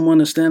gets someone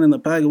to stand in the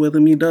pocket with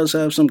him, he does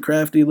have some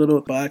crafty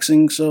little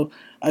boxing. So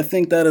I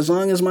think that as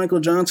long as Michael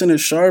Johnson is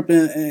sharp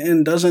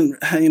and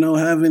doesn't,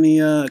 have any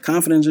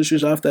confidence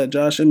issues off that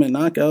Josh Emmett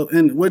knockout,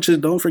 and which is,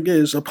 don't forget,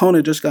 his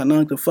opponent just got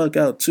knocked the fuck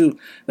out too,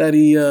 that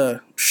he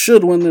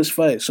should win this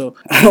fight. So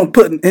I don't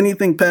put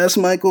anything past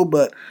Michael,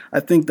 but I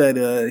think that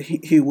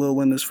he will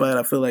win this fight.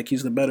 I feel like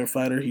he's the better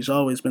fighter. He's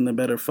always been the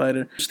better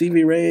fighter.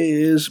 Stevie Ray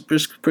is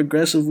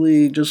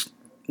progressively just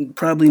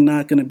probably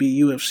not going to be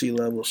UFC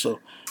level, so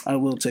I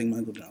will take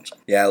Michael Johnson.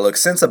 Yeah, look,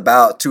 since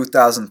about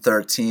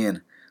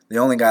 2013, the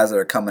only guys that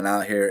are coming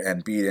out here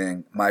and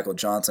beating Michael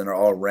Johnson are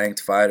all ranked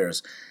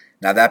fighters.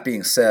 Now, that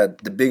being said,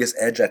 the biggest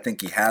edge I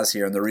think he has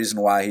here, and the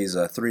reason why he's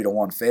a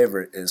 3-1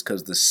 favorite, is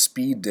because the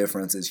speed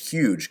difference is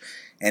huge.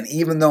 And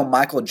even though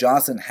Michael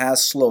Johnson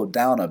has slowed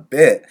down a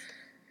bit,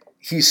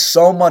 he's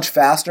so much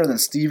faster than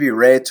Stevie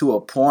Ray to a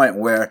point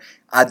where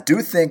I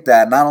do think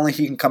that not only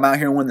he can come out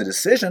here and win the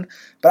decision,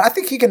 but I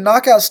think he can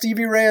knock out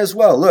Stevie Ray as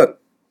well. Look,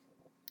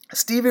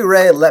 Stevie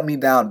Ray let me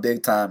down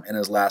big time in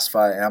his last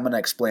fight, and I'm going to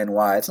explain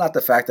why. It's not the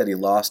fact that he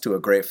lost to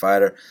a great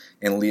fighter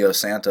in Leo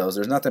Santos.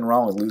 There's nothing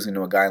wrong with losing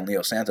to a guy in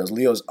Leo Santos.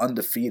 Leo's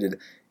undefeated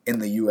in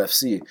the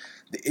UFC.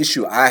 The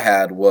issue I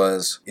had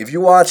was, if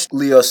you watched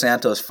Leo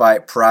Santos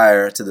fight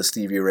prior to the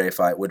Stevie Ray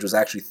fight, which was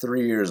actually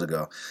 3 years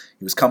ago,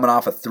 he was coming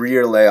off a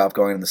 3-year layoff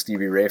going into the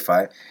Stevie Ray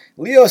fight.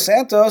 Leo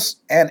Santos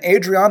and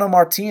Adriano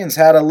Martins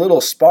had a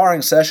little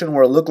sparring session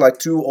where it looked like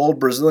two old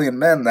Brazilian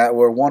men that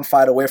were one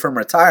fight away from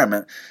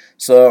retirement.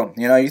 So,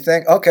 you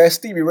think, okay,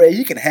 Stevie Ray,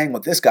 he can hang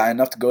with this guy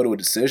enough to go to a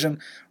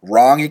decision.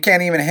 Wrong. He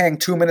can't even hang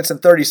 2 minutes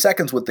and 30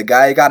 seconds with the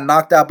guy. He got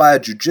knocked out by a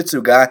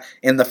jiu-jitsu guy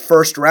in the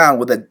first round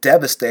with a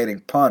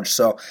devastating punch.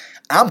 So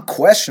I'm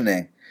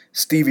questioning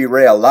Stevie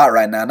Ray a lot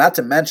right now. Not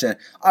to mention,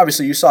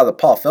 obviously you saw the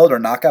Paul Felder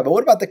knockout, but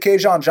what about the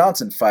Kajon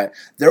Johnson fight?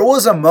 There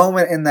was a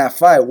moment in that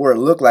fight where it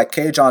looked like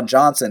Kajon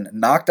Johnson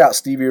knocked out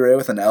Stevie Ray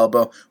with an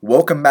elbow,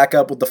 woke him back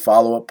up with the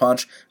follow-up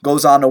punch,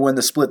 goes on to win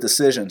the split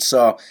decision.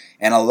 So,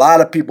 and a lot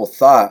of people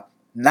thought,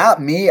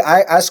 not me,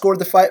 I scored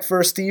the fight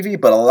for Stevie,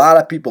 but a lot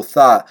of people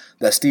thought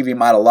that Stevie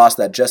might have lost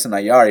that Justin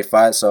Ayari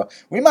fight. So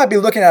we might be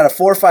looking at a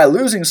 4-fight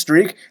losing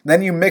streak.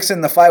 Then you mix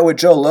in the fight with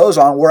Joe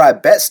Lozon, where I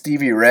bet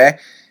Stevie Ray,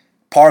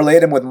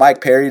 parlayed him with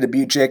Mike Perry to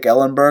beat Jake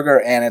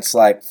Ellenberger, and it's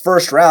like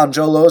first round,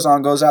 Joe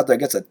Lozon goes out there,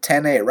 gets a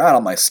 10-8 round.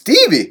 I'm like,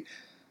 Stevie!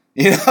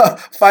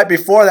 Fight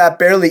before that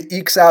barely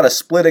ekes out a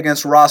split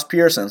against Ross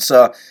Pearson.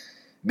 So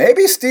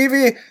maybe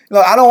Stevie,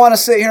 I don't want to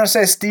sit here and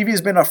say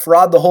Stevie's been a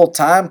fraud the whole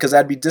time, because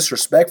that'd be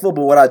disrespectful,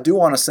 but what I do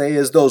want to say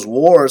is those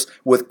wars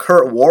with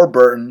Kurt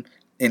Warburton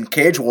in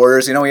Cage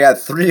Warriors, he had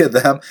 3 of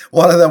them.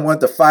 One of them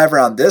went the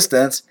 5-round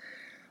distance.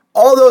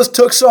 All those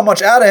took so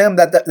much out of him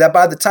that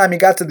by the time he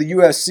got to the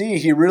UFC,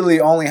 he really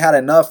only had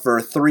enough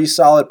for 3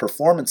 solid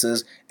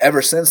performances.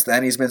 Ever since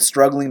then, he's been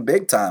struggling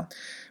big time.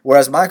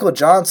 Whereas Michael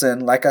Johnson,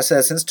 like I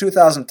said, since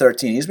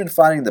 2013, he's been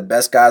fighting the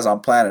best guys on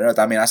planet Earth.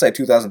 I mean, I say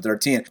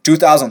 2013.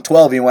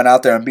 2012, he went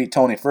out there and beat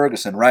Tony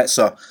Ferguson, right?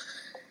 So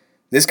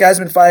this guy's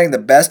been fighting the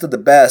best of the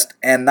best,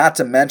 and not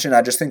to mention,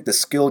 I just think the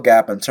skill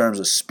gap in terms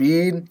of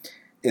speed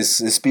Is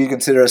speed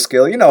considered a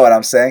skill? You know what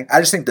I'm saying.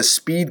 I just think the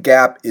speed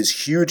gap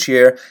is huge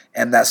here,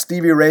 and that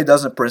Stevie Ray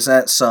doesn't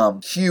present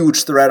some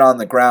huge threat on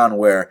the ground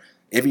where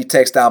if he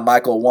takes down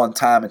Michael one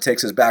time and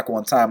takes his back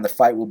one time, the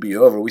fight will be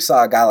over. We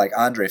saw a guy like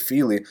Andre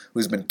Fili,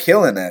 who's been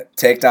killing it,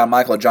 take down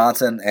Michael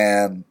Johnson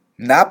and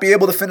not be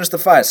able to finish the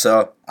fight.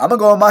 So I'm going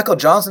to go with Michael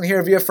Johnson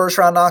here via first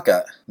round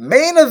knockout.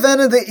 Main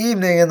event of the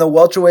evening in the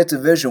welterweight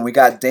division, we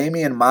got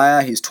Damian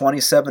Maia. He's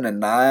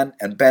 27-9,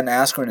 and Ben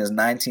Askren is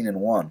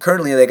 19-1.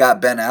 Currently, they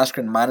got Ben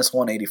Askren minus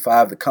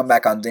 185. The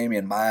comeback on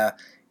Damian Maia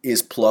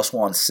is plus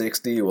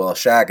 160. Well,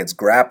 Shaq, it's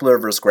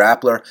grappler versus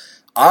grappler.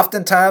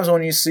 Oftentimes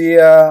when you see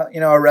a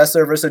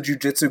wrestler versus a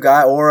jiu-jitsu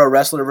guy or a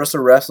wrestler versus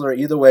a wrestler,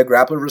 either way,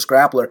 grappler versus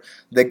grappler,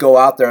 they go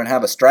out there and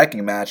have a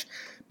striking match.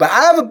 But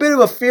I have a bit of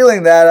a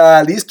feeling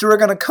that these two are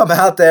going to come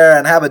out there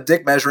and have a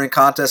dick measuring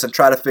contest and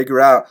try to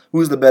figure out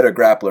who's the better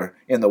grappler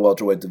in the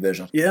welterweight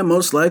division. Yeah,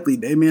 most likely.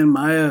 Damian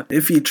Maia,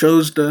 if he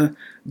chose to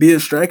be a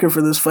striker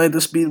for this fight,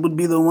 this would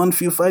be the one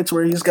few fights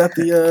where he's got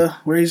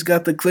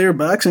the clear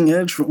boxing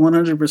edge for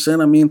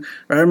 100%. I mean,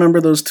 I remember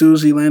those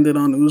twos he landed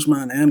on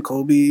Usman and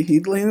Colby.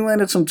 He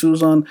landed some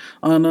twos on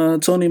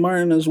Tony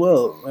Martin as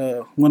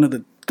well. One of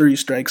the 3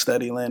 strikes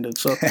that he landed.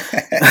 So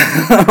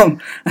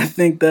I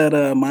think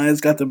that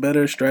Maia's got the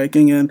better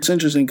striking, and it's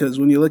interesting because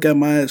when you look at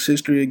Maia's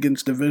history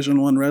against Division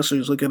I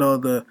wrestlers, look at all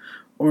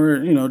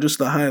just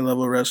the high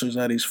level wrestlers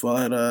that he's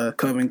fought: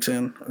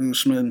 Covington,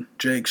 Usman,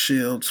 Jake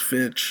Shields,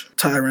 Fitch,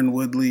 Tyron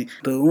Woodley.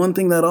 The one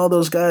thing that all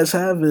those guys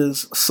have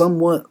is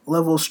somewhat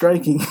level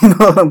striking. You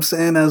know what I'm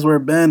saying? As where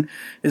Ben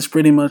is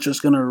pretty much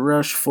just gonna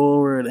rush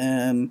forward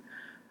and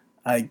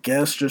I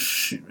guess just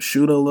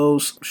shoot a low,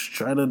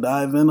 try to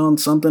dive in on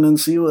something and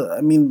see what. I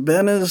mean,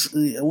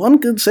 one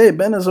could say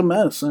Ben is a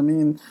mess. I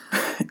mean,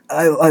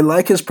 I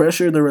like his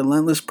pressure, the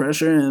relentless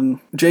pressure, and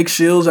Jake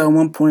Shields at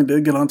one point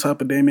did get on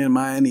top of Damian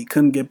Maia and he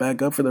couldn't get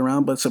back up for the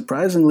round, but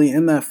surprisingly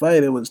in that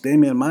fight, it was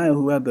Damian Maia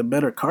who had the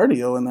better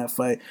cardio in that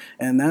fight,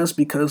 and that's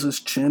because his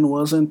chin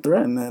wasn't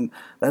threatened, and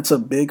that's a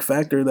big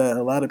factor that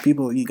a lot of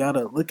people, you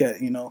gotta look at,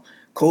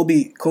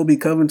 Colby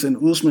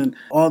Covington, Usman,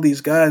 all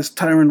these guys,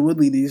 Tyron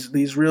Woodley,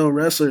 these real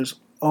wrestlers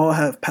all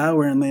have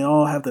power and they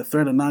all have the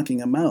threat of knocking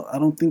him out. I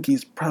don't think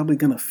he's probably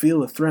going to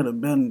feel the threat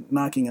of Ben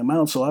knocking him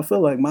out. So I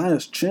feel like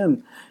Maia's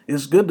chin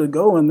is good to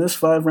go in this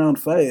 5-round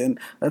fight, and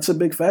that's a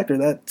big factor.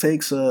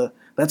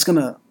 That's going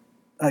to,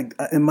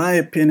 in my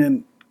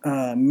opinion,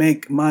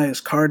 make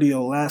Maia's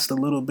cardio last a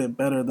little bit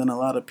better than a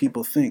lot of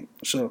people think.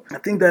 So I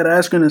think that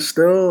Askren is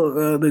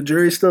still, the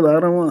jury's still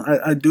out on one.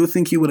 I do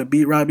think he would have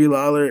beat Robbie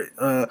Lawler,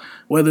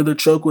 whether the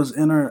choke was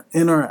in or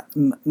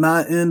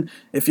not in.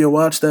 If you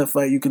watch that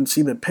fight, you can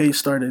see the pace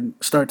start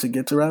to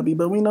get to Robbie.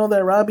 But we know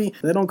that Robbie,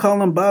 they don't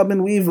call him Bob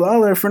and Weave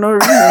Lawler for no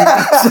reason.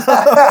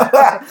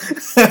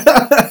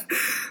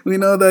 We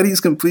know that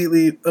he's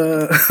completely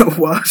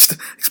washed,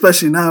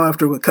 especially now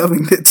after what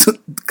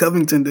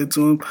Covington did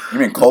to him. You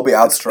mean Colby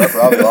outstruck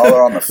Robbie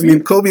Lawler on the feet? I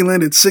mean, Colby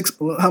landed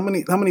how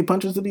many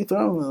punches did he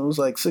throw? It was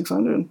like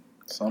 600.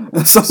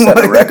 Something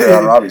set a record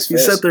on Robbie's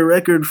face. He set the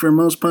record for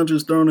most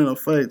punches thrown in a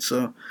fight.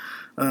 So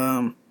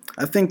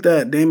I think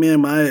that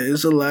Damian Maia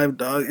is a live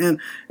dog.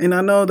 And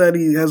I know that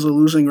he has a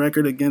losing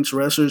record against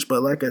wrestlers,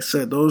 but like I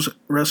said, those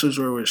wrestlers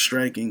were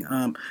striking.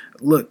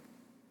 Look,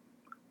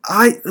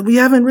 we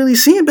haven't really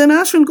seen Ben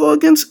Askren go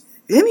against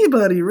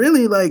anybody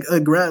really like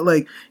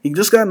he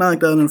just got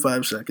knocked out in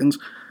 5 seconds.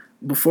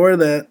 Before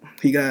that,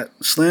 he got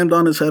slammed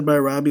on his head by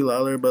Robbie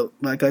Lawler, but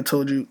like I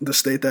told you, the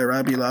state that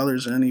Robbie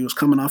Lawler's in, he was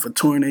coming off a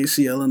torn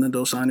ACL in the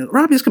Dos Anjos.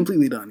 Robbie's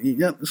completely done.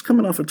 He's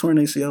coming off a torn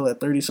ACL at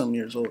 30-something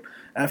years old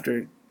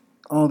after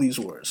all these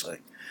wars.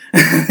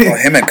 Well,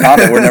 him and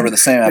Conor were never the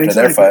same after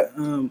their fight.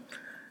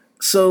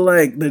 So,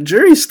 the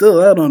jury's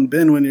still out on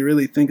Ben when you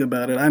really think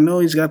about it. I know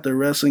he's got the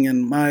wrestling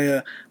and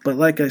Maia, but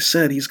like I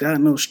said, he's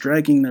got no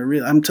striking.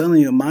 I'm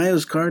telling you,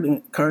 Maia's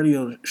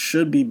cardio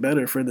should be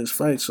better for this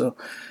fight. So,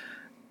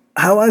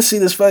 how I see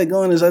this fight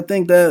going is I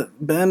think that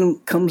Ben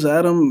comes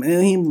at him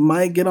and he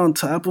might get on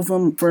top of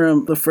him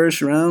for the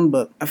first round,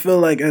 but I feel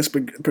like as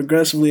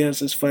progressively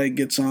as this fight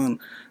gets on,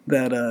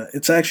 that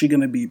it's actually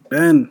going to be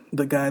Ben,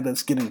 the guy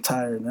that's getting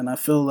tired, and I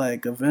feel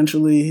like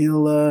eventually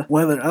he'll I'm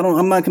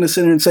not going to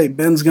sit here and say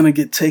Ben's going to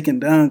get taken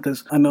down,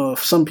 because I know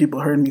if some people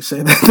heard me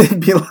say that, they'd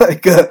be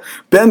like,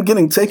 Ben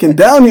getting taken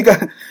down,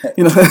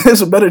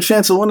 there's a better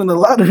chance of winning the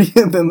lottery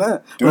than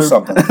that. Do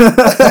something.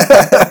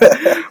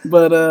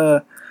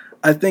 But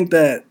I think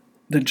that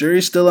the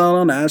jury's still out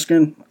on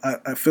Askren.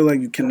 I feel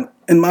like you can,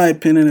 in my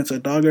opinion, it's a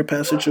dog or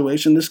pass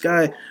situation. This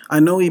guy, I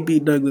know he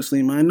beat Douglas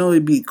Lima. I know he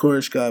beat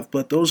Koreshkov,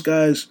 but those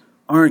guys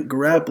aren't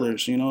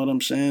grapplers. You know what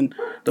I'm saying?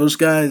 Those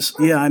guys,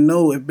 I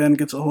know if Ben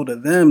gets a hold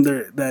of them,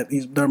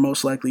 they're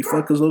most likely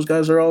fucked, because those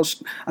guys are all.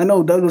 I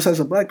know Douglas has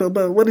a black belt,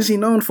 but what is he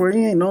known for?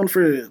 He ain't known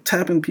for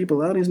tapping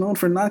people out. He's known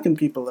for knocking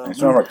people out.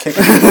 He's known for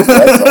kicking people's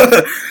legs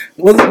off.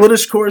 What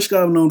is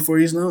Koreshkov known for?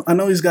 I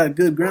know he's got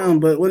good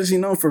ground, but what is he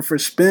known for? For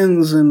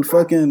spins and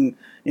fucking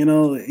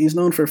he's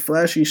known for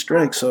flashy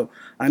strikes. So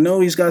I know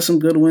he's got some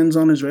good wins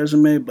on his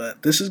resume,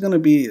 but this is going to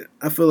be,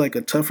 I feel like,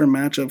 a tougher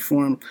matchup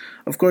for him.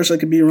 Of course, I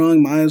could be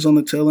wrong. Maia's on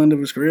the tail end of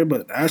his career,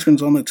 but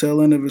Askren's on the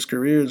tail end of his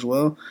career as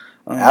well.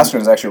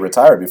 Askren's actually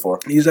retired before.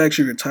 He's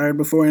actually retired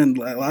before, and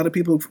a lot of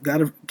people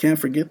can't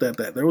forget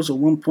that there was a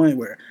one point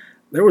where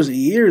there was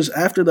years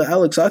after the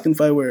Alex Akin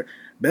fight where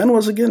Ben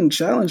wasn't getting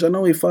challenged. I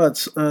know he fought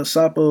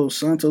Sapo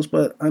Santos,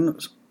 but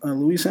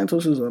Luis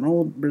Santos is an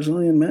old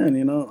Brazilian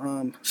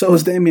man, so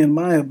is Damian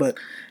Maia, but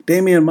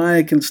Damian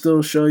Maia can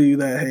still show you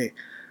that, hey,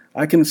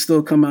 I can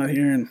still come out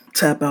here and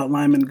tap out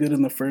Lyman good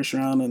in the first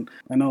round, and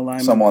I know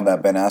Lyman... Someone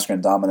that Ben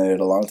Askren dominated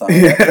a long time ago.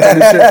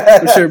 Yeah,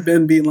 I'm sure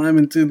Ben beat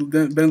Lyman too.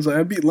 Ben's like,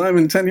 I beat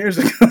Lyman 10 years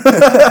ago.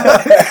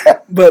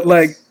 But,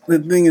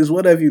 the thing is,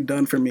 what have you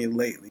done for me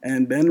lately?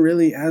 And Ben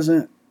really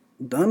hasn't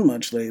done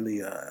much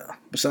lately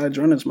besides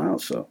run his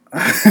mouth. So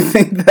I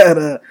think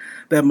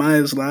that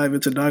Maia's live.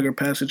 It's a dog or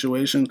pass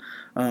situation.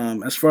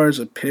 As far as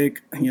a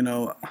pick,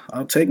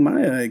 I'll take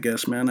Maia, I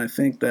guess, man. I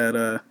think that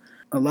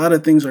a lot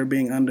of things are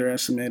being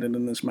underestimated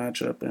in this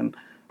matchup, and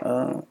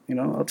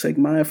I'll take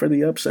Maia for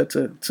the upset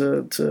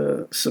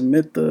to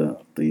submit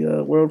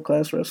the world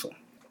class wrestler.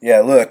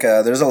 Yeah, look,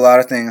 there's a lot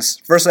of things.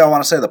 Firstly, I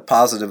want to say the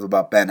positive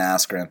about Ben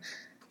Askren.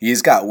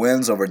 He's got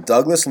wins over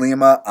Douglas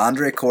Lima,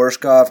 Andrei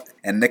Koreshkov,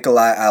 and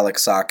Nikolai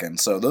Alexakin.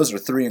 So those are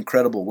 3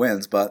 incredible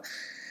wins, but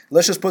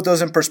let's just put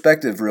those in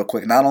perspective real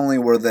quick. Not only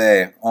were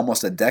they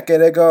almost a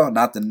decade ago,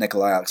 not the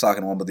Nikolai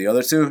Alexakin one, but the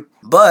other 2,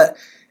 but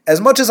as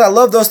much as I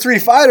love those 3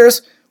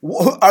 fighters,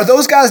 are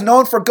those guys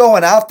known for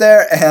going out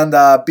there and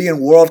being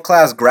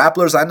world-class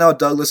grapplers? I know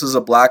Douglas is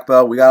a black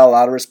belt. We got a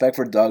lot of respect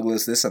for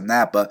Douglas, this and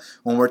that, but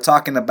when we're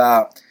talking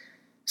about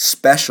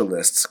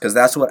specialists, because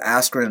that's what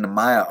Askren and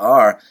Maia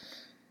are,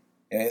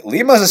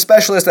 Lima's a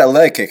specialist at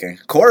leg kicking.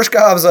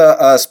 Koreshkov's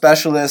a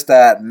specialist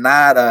at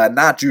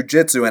not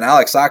jiu-jitsu, and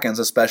Alex Akin's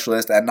a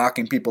specialist at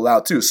knocking people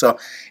out too. So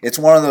it's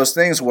one of those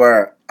things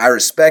where I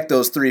respect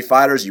those 3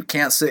 fighters. You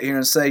can't sit here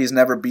and say he's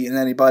never beaten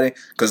anybody,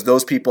 because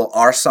those people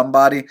are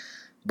somebody,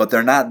 but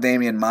they're not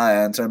Damian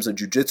Maia in terms of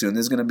jiu-jitsu, and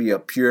this is going to be a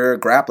pure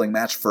grappling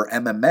match for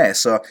MMA.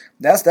 So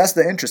that's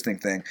the interesting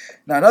thing.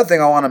 Now, another thing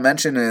I want to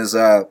mention is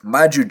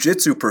my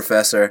jiu-jitsu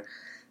professor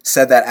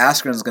said that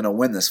Askren's going to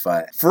win this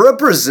fight. For a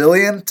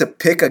Brazilian to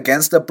pick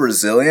against a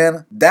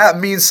Brazilian, that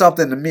means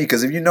something to me,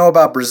 because if you know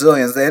about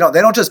Brazilians, they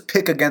don't just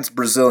pick against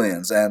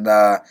Brazilians. And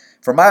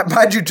for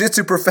my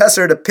jiu-jitsu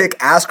professor to pick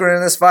Askren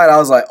in this fight, I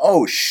was like,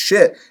 oh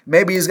shit,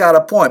 maybe he's got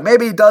a point.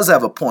 Maybe he does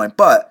have a point,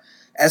 but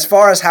as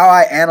far as how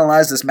I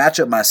analyze this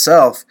matchup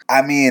myself,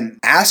 I mean,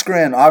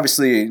 Askren,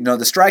 obviously,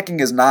 the striking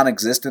is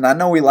non-existent. I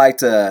know we like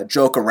to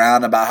joke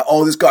around about,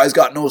 oh, this guy's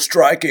got no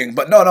striking.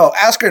 But no,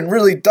 Askren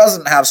really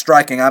doesn't have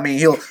striking. I mean,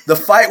 the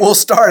fight will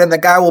start and the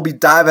guy will be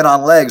diving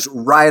on legs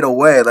right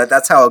away.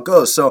 That's how it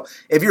goes. So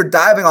if you're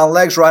diving on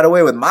legs right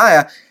away with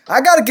Maia, I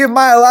got to give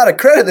Maia a lot of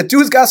credit. The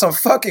dude's got some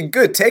fucking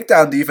good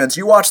takedown defense.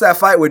 You watch that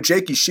fight with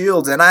Jakey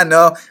Shields, and I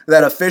know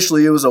that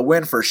officially it was a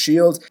win for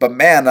Shields. But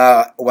man,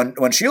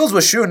 when Shields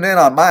was shooting in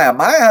on Maia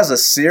has a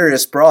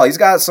serious brawl. He's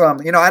got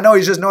some, I know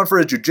he's just known for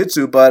his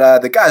jiu-jitsu,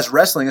 but the guy's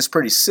wrestling is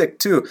pretty sick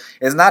too.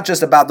 It's not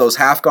just about those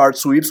half-guard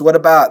sweeps. What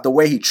about the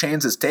way he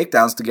chains his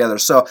takedowns together?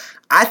 So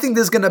I think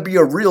this is going to be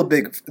a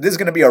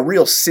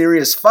real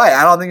serious fight.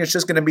 I don't think it's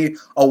just going to be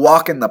a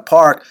walk in the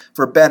park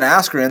for Ben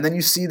Askren. And then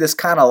you see this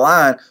kind of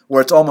line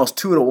where it's almost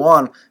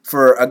 2-1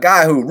 for a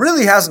guy who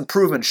really hasn't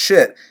proven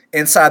shit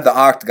inside the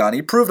octagon.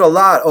 He proved a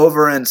lot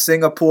over in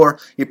Singapore.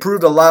 He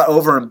proved a lot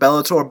over in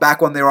Bellator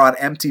back when they were on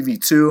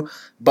MTV2.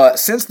 But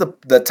since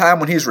the time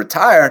when he's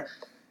retired,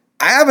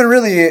 I haven't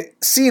really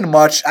seen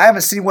much. I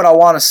haven't seen what I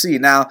want to see.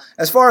 Now,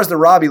 as far as the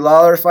Robbie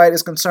Lawler fight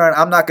is concerned,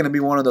 I'm not going to be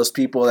one of those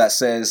people that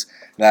says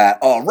that,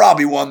 oh,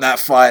 Robbie won that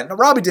fight. No,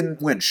 Robbie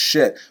didn't win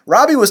shit.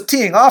 Robbie was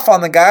teeing off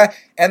on the guy,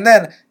 and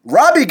then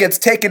Robbie gets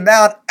taken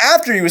down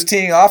after he was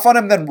teeing off on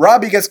him, then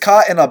Robbie gets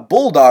caught in a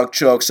bulldog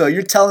choke. So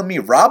you're telling me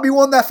Robbie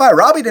won that fight?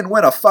 Robbie didn't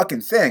win a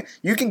fucking thing.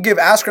 You can give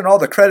Askren all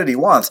the credit he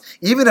wants.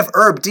 Even if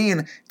Herb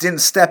Dean didn't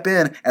step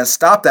in and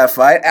stop that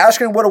fight,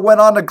 Askren would have went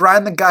on to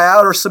grind the guy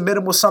out or submit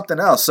him with something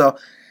else. So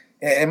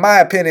in my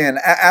opinion,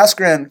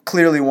 Askren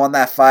clearly won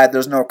that fight.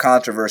 There's no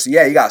controversy.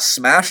 Yeah, he got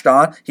smashed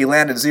on. He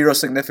landed 0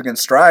 significant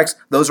strikes.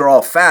 Those are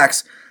all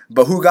facts.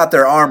 But who got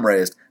their arm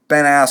raised?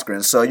 Ben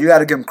Askren. So you got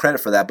to give him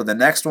credit for that. But the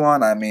next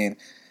one, I mean,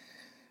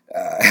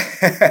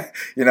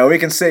 we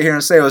can sit here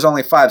and say it was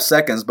only 5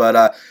 seconds,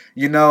 but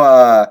he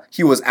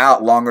was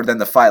out longer than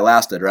the fight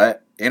lasted, right?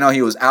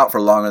 He was out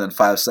for longer than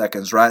 5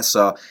 seconds, right?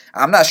 So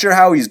I'm not sure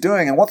how he's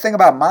doing. And one thing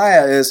about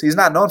Maia is he's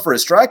not known for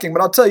his striking,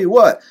 but I'll tell you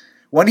what.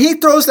 When he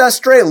throws that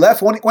straight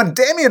left, when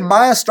Damian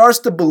Maia starts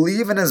to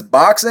believe in his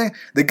boxing,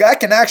 the guy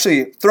can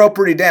actually throw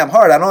pretty damn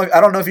hard. I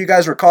don't know if you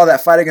guys recall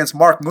that fight against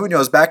Mark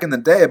Munoz back in the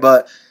day,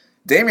 but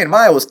Damian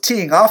Maia was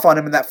teeing off on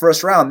him in that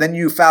first round. Then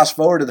you fast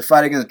forward to the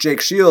fight against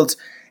Jake Shields,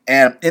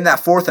 and in that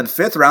 4th and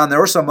 5th round, there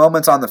were some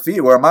moments on the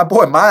feet where my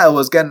boy Maia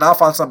was getting off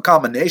on some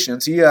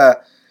combinations. He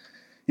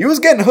was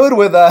getting hood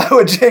with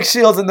Jake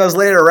Shields in those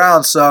later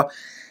rounds, so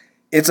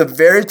It's a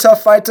very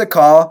tough fight to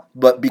call,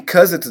 but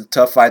because it's a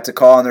tough fight to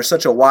call and there's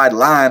such a wide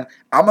line,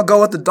 I'm going to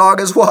go with the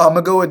dog as well. I'm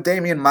going to go with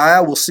Demian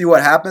Maia. We'll see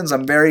what happens.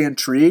 I'm very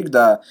intrigued.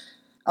 I'm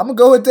going to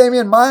go with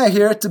Demian Maia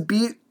here to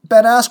beat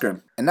Ben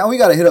Askren. And now we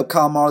got to hit up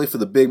Kyle Marley for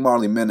the Big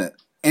Marley Minute.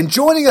 And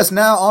joining us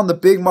now on the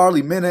Big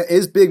Marley Minute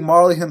is Big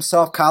Marley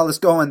himself. Kyle, is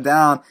going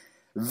down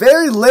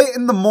very late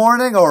in the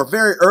morning, or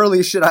very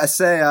early, should I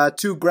say.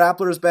 Two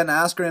grapplers, Ben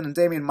Askren and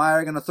Demian Maia,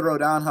 are going to throw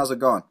down. How's it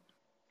going?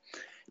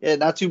 Yeah,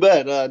 not too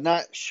bad.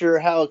 Not sure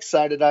how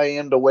excited I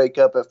am to wake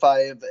up at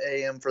 5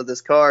 a.m. for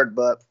this card,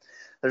 but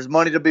there's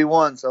money to be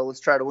won, so let's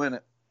try to win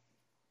it.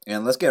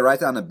 And let's get right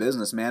down to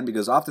business, man,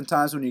 because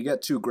oftentimes when you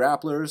get two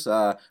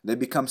grapplers, they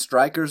become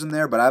strikers in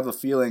there, but I have a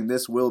feeling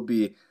this will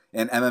be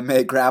an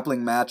MMA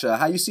grappling match.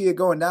 How you see it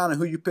going down and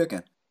who you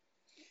picking?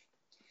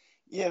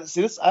 Yeah,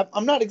 see,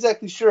 I'm not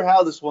exactly sure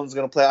how this one's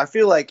going to play. I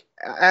feel like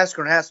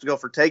Askren has to go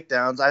for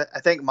takedowns. I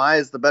think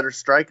Maia's the better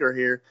striker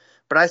here.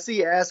 But I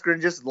see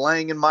Askren just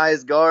laying in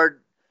Maia's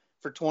guard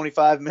for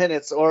 25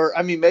 minutes. Or,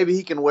 I mean, maybe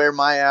he can wear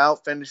Maia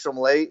out, finish him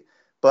late.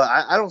 But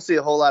I don't see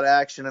a whole lot of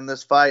action in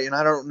this fight. And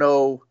I don't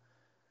know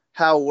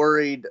how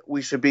worried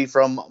we should be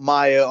from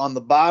Maia on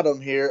the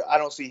bottom here. I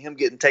don't see him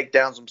getting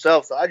takedowns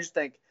himself. So I just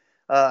think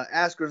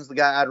Askren's the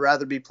guy I'd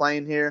rather be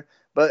playing here.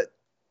 But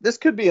this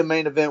could be a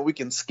main event we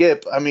can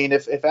skip. I mean,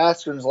 if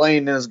Askren's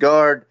laying in his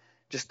guard,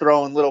 just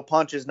throwing little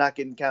punches, not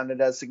getting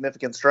counted as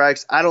significant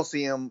strikes, I don't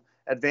see him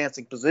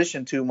advancing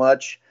position too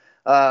much.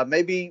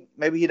 Maybe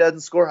he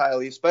doesn't score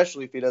highly,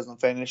 especially if he doesn't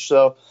finish.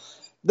 So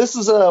this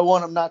is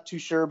one I'm not too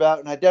sure about,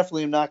 and I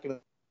definitely am not going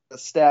to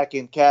stack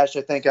in cash.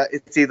 I think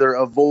it's either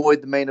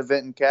avoid the main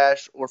event in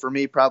cash, or for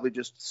me, probably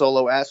just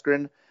solo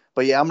Askren.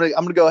 But yeah, I'm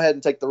gonna go ahead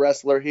and take the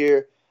wrestler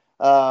here,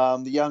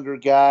 the younger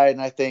guy,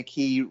 and I think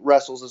he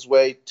wrestles his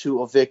way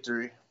to a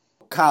victory.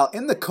 Kyle,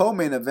 in the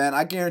co-main event,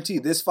 I guarantee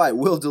this fight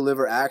will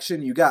deliver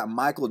action. You got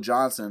Michael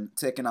Johnson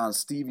taking on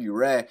Stevie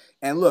Ray.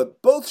 And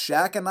look, both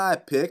Shaq and I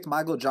picked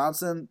Michael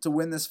Johnson to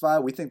win this fight.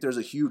 We think there's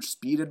a huge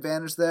speed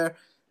advantage there.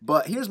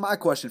 But here's my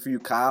question for you,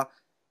 Kyle.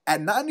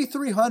 At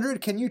 9,300,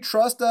 can you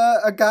trust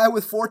a guy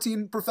with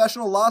 14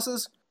 professional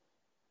losses?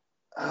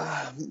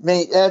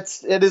 Man,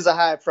 it is a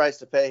high price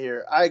to pay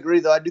here. I agree,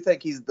 though. I do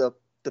think he's the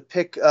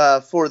pick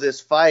for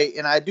this fight,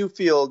 and I do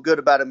feel good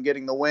about him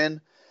getting the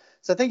win.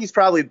 So I think he's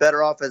probably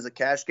better off as a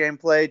cash game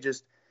play.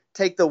 Just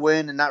take the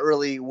win and not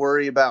really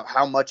worry about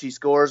how much he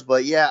scores.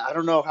 But, yeah, I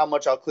don't know how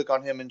much I'll click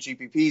on him in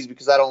GPPs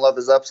because I don't love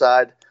his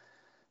upside.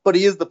 But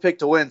he is the pick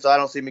to win, so I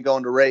don't see me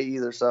going to Ray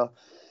either. So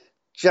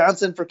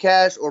Johnson for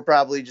cash, or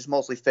probably just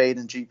mostly fade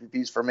in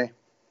GPPs for me.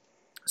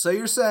 So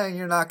you're saying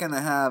you're not going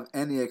to have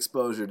any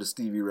exposure to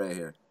Stevie Ray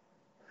here?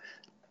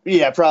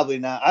 Yeah, probably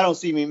not. I don't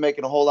see me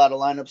making a whole lot of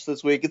lineups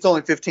this week. It's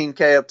only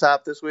 15K up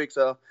top this week,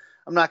 so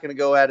I'm not going to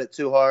go at it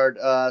too hard,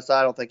 so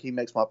I don't think he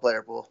makes my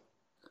player pool.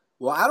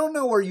 Well, I don't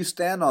know where you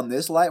stand on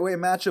this lightweight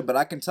matchup, but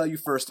I can tell you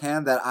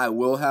firsthand that I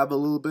will have a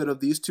little bit of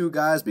these two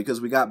guys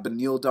because we got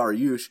Beneil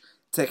Dariush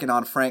taking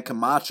on Frank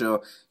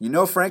Camacho. You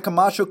know Frank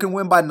Camacho can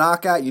win by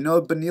knockout. You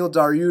know Beneil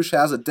Dariush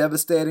has a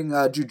devastating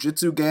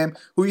jiu-jitsu game.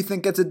 Who do you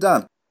think gets it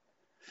done?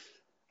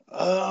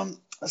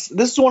 This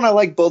is one I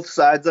like both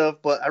sides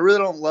of, but I really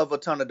don't love a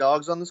ton of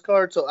dogs on this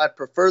card, so I'd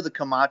prefer the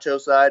Camacho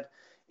side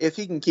if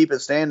he can keep it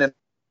standing.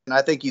 And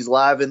I think he's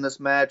live in this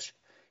match.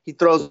 He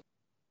throws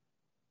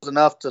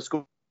enough to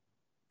score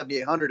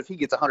 7,800. If he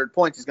gets 100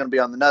 points, he's going to be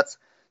on the nuts.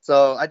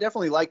 So I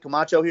definitely like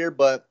Camacho here,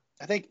 but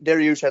I think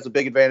Dariush has a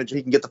big advantage.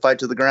 He can get the fight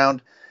to the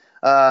ground.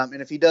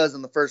 And if he does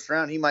in the first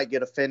round, he might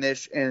get a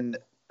finish, and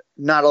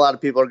not a lot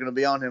of people are going to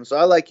be on him. So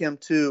I like him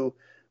too,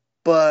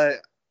 but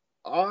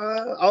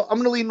I'm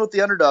going to lean with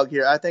the underdog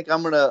here. I think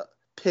I'm going to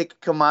pick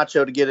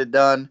Camacho to get it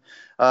done.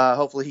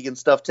 Hopefully he can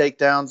stuff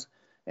takedowns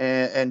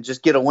and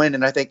just get a win.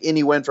 And I think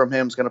any win from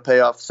him is going to pay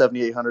off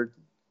 7,800.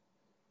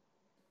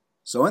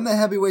 So in the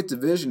heavyweight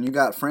division, you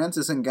got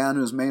Francis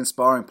Ngannou's main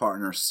sparring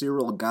partner,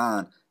 Cyril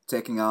Gane,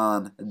 taking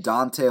on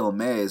Dante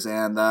LeMays.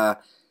 And I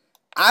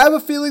have a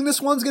feeling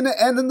this one's going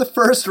to end in the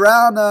first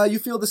round. You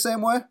feel the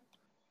same way?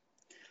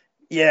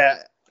 Yeah,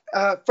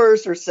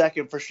 first or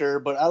second for sure,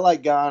 but I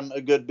like Gane a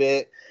good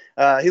bit.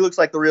 He looks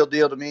like the real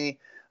deal to me.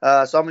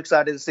 So I'm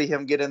excited to see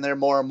him get in there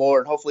more and more,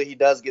 and hopefully he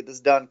does get this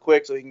done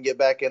quick so he can get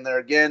back in there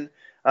again.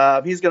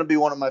 He's going to be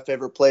one of my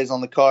favorite plays on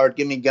the card.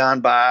 Give me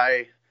Gane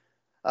by,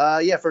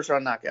 first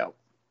round knockout.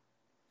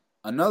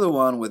 Another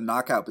one with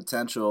knockout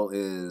potential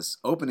is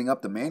opening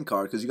up the main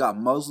card because you got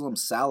Muslim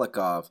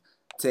Salikov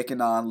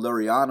taking on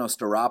Laureano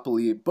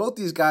Staropoli. Both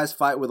these guys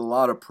fight with a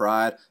lot of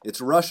pride.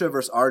 It's Russia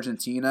versus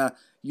Argentina.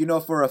 You know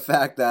for a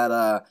fact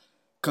that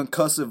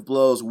concussive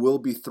blows will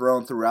be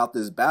thrown throughout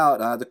this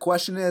bout. The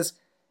question is,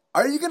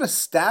 are you going to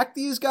stack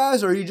these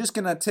guys, or are you just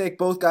going to take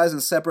both guys in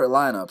separate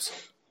lineups?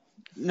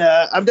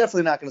 No, I'm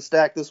definitely not going to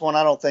stack this one.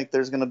 I don't think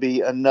there's going to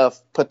be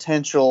enough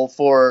potential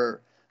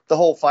for the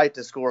whole fight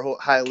to score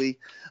highly.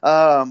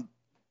 But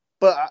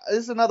this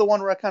is another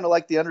one where I kind of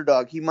like the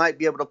underdog. He might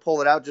be able to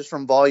pull it out just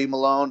from volume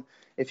alone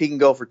if he can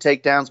go for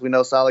takedowns. We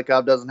know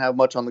Salikov doesn't have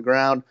much on the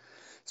ground.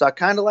 So I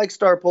kind of like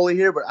Starpoli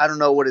here, but I don't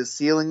know what his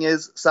ceiling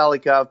is.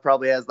 Salikov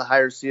probably has the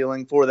higher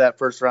ceiling for that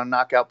first round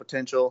knockout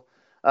potential.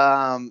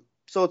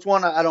 So it's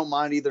one I don't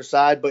mind either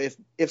side, but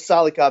if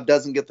Salikov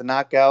doesn't get the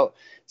knockout,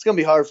 it's going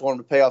to be hard for him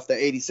to pay off the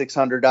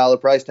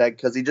 $8,600 price tag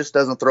because he just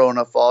doesn't throw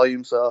enough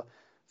volume. So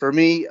for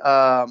me,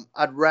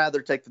 I'd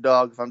rather take the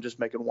dog if I'm just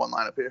making one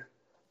lineup here.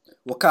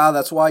 Well, Kyle,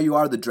 that's why you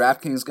are the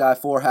DraftKings guy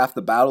for Half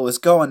the Battle. Is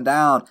going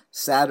down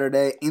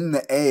Saturday in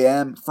the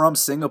AM from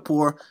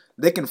Singapore.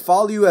 They can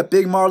follow you at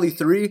Big Marley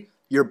 3.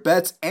 Your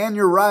bets and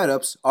your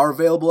write-ups are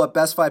available at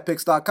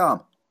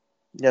bestfightpicks.com.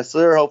 Yes,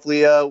 sir.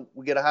 Hopefully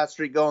we get a hot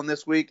streak going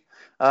this week.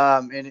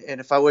 And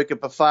if I wake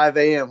up at 5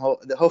 a.m.,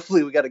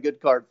 hopefully we got a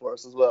good card for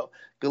us as well.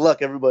 Good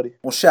luck, everybody.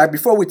 Well, Shaq,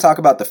 before we talk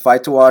about the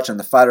fight to watch and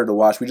the fighter to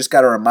watch, we just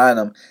got to remind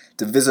them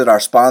to visit our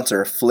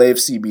sponsor, Flav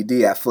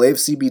CBD, at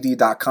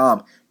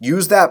flavcbd.com.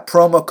 Use that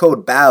promo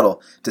code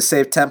BATTLE to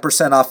save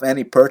 10% off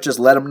any purchase.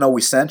 Let them know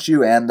we sent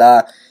you, and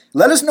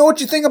let us know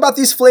what you think about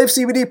these Flav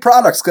CBD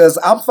products, because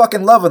I'm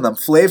fucking loving them.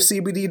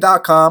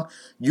 flavcbd.com.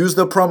 Use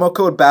the promo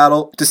code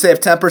BATTLE to save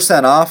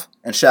 10% off.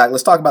 And Shaq,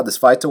 let's talk about this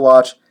fight to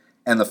watch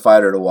and the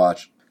fighter to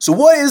watch. So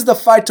what is the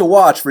fight to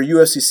watch for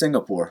UFC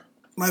Singapore?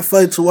 My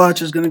fight to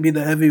watch is going to be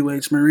the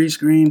heavyweights, Maurice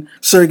Green,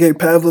 Sergey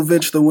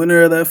Pavlovich, the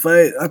winner of that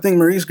fight. I think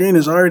Maurice Green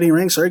is already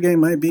ranked. Sergey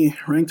might be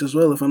ranked as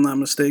well, if I'm not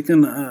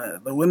mistaken.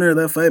 The winner of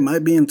that fight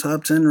might be in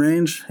top 10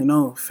 range. You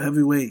know,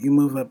 heavyweight, you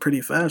move up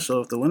pretty fast.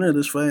 So if the winner of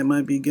this fight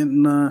might be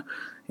getting,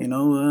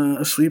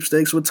 a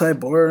sweepstakes with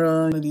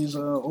Tybura, these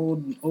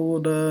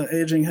old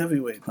aging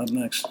heavyweight up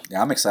next.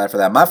 Yeah, I'm excited for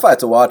that. My fight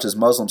to watch is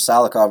Muslim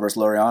Salikov versus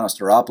Laureano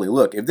Staropoli.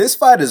 Look, if this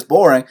fight is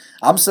boring,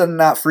 I'm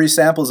sending out free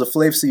samples of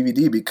Flav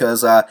CBD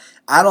because I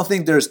don't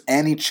think there's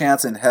any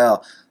chance in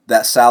hell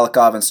that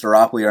Salikov and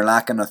Staropoli are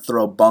not going to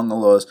throw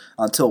bungalows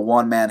until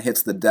one man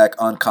hits the deck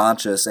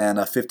unconscious and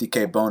a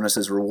 $50K bonus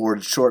is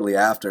rewarded shortly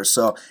after.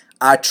 So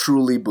I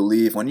truly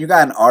believe when you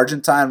got an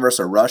Argentine versus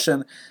a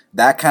Russian,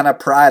 that kind of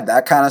pride,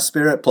 that kind of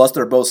spirit, plus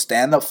they're both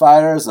stand-up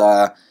fighters,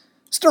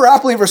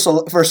 Staropoli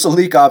versus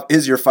Salikov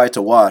is your fight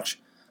to watch.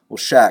 Well,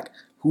 Shaq,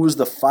 who's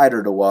the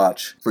fighter to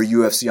watch for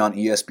UFC on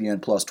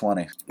ESPN Plus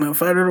 20? My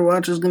fighter to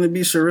watch is going to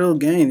be Cyril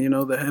Gane,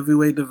 the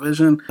heavyweight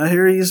division. I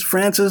hear he's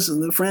Francis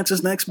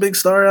next big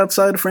star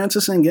outside of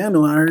Francis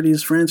Ngannou. I heard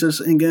he's Francis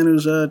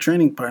Ngannou's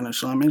training partner,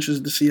 so I'm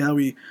interested to see how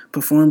he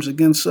performs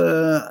against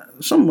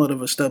somewhat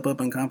of a step up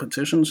in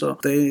competition. So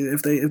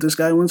if this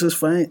guy wins his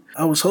fight,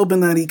 I was hoping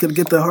that he could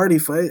get the Hardy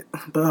fight,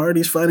 but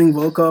Hardy's fighting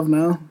Volkov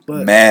now.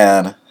 But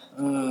man,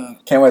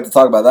 can't wait to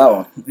talk about that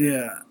one.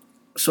 Yeah,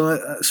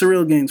 so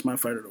Cyril Gane's my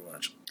fighter to watch.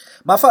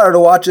 My fighter to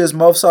watch is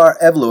Movsar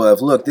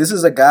Evloev. Look, this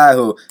is a guy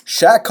who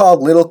Shaq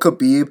called Little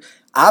Khabib.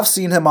 I've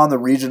seen him on the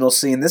regional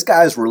scene. This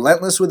guy is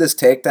relentless with his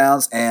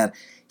takedowns, and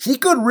he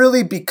could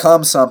really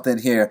become something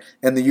here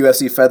in the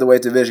UFC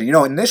featherweight division.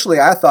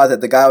 Initially I thought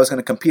that the guy was going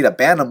to compete at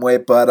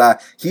bantamweight,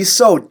 but he's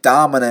so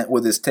dominant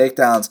with his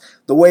takedowns.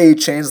 The way he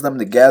chains them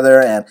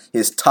together and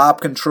his top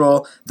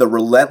control, the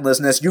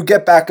relentlessness. You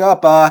get back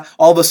up,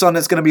 all of a sudden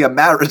it's going to be a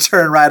mat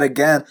return right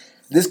again.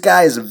 This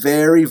guy is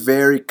very,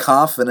 very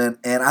confident,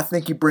 and I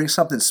think he brings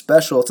something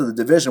special to the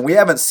division. We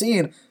haven't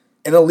seen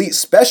an elite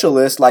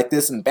specialist like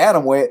this in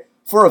bantamweight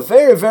for a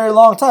very, very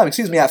long time.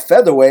 At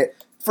featherweight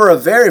for a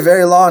very,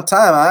 very long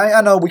time. I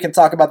know we can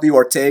talk about the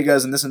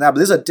Ortegas and this and that, but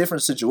this is a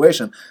different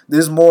situation.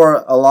 This is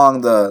more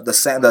along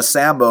the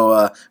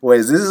Sambo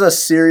ways. This is a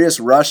serious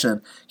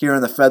Russian here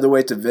in the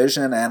featherweight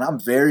division, and I'm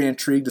very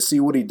intrigued to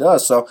see what he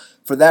does. So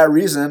for that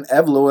reason,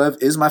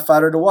 Evloev is my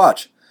fighter to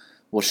watch.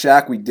 Well,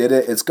 Shaq, we did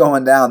it. It's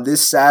going down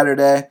this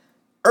Saturday,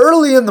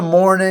 early in the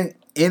morning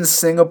in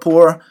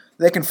Singapore.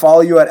 They can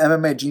follow you at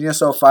MMA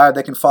Genius 05.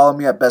 They can follow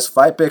me at Best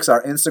Fight Picks,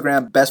 our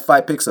Instagram, Best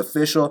Fight Picks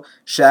Official,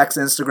 Shaq's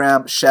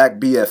Instagram,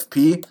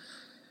 ShaqBFP.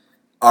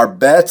 Our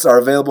bets are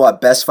available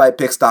at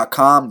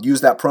bestfightpicks.com.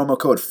 Use that promo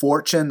code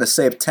FORTUNE to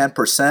save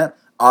 10%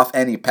 off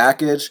any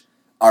package.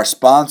 Our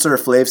sponsor,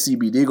 Flav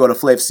CBD, go to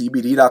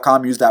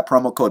flavcbd.com. Use that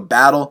promo code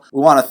BATTLE.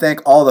 We want to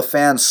thank all the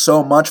fans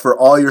so much for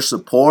all your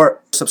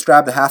support.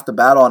 Subscribe to Half the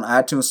Battle on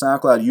iTunes,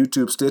 SoundCloud,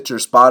 YouTube, Stitcher,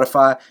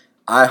 Spotify,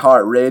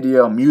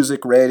 iHeartRadio,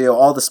 Music Radio,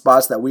 all the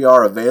spots that we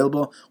are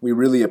available. We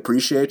really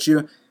appreciate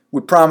you.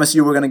 We promise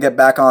you we're going to get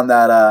back on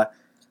that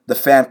the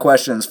fan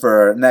questions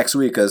for next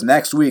week, because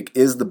next week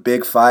is the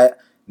big fight.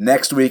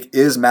 Next week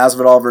is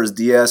Masvidal versus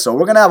Diaz, so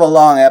we're going to have a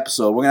long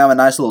episode. We're going to have a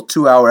nice little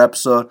 2-hour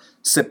episode.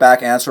 Sit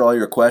back, answer all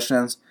your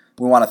questions.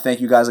 We want to thank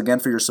you guys again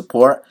for your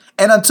support.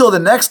 And until the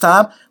next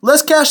time,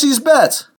 let's cash these bets.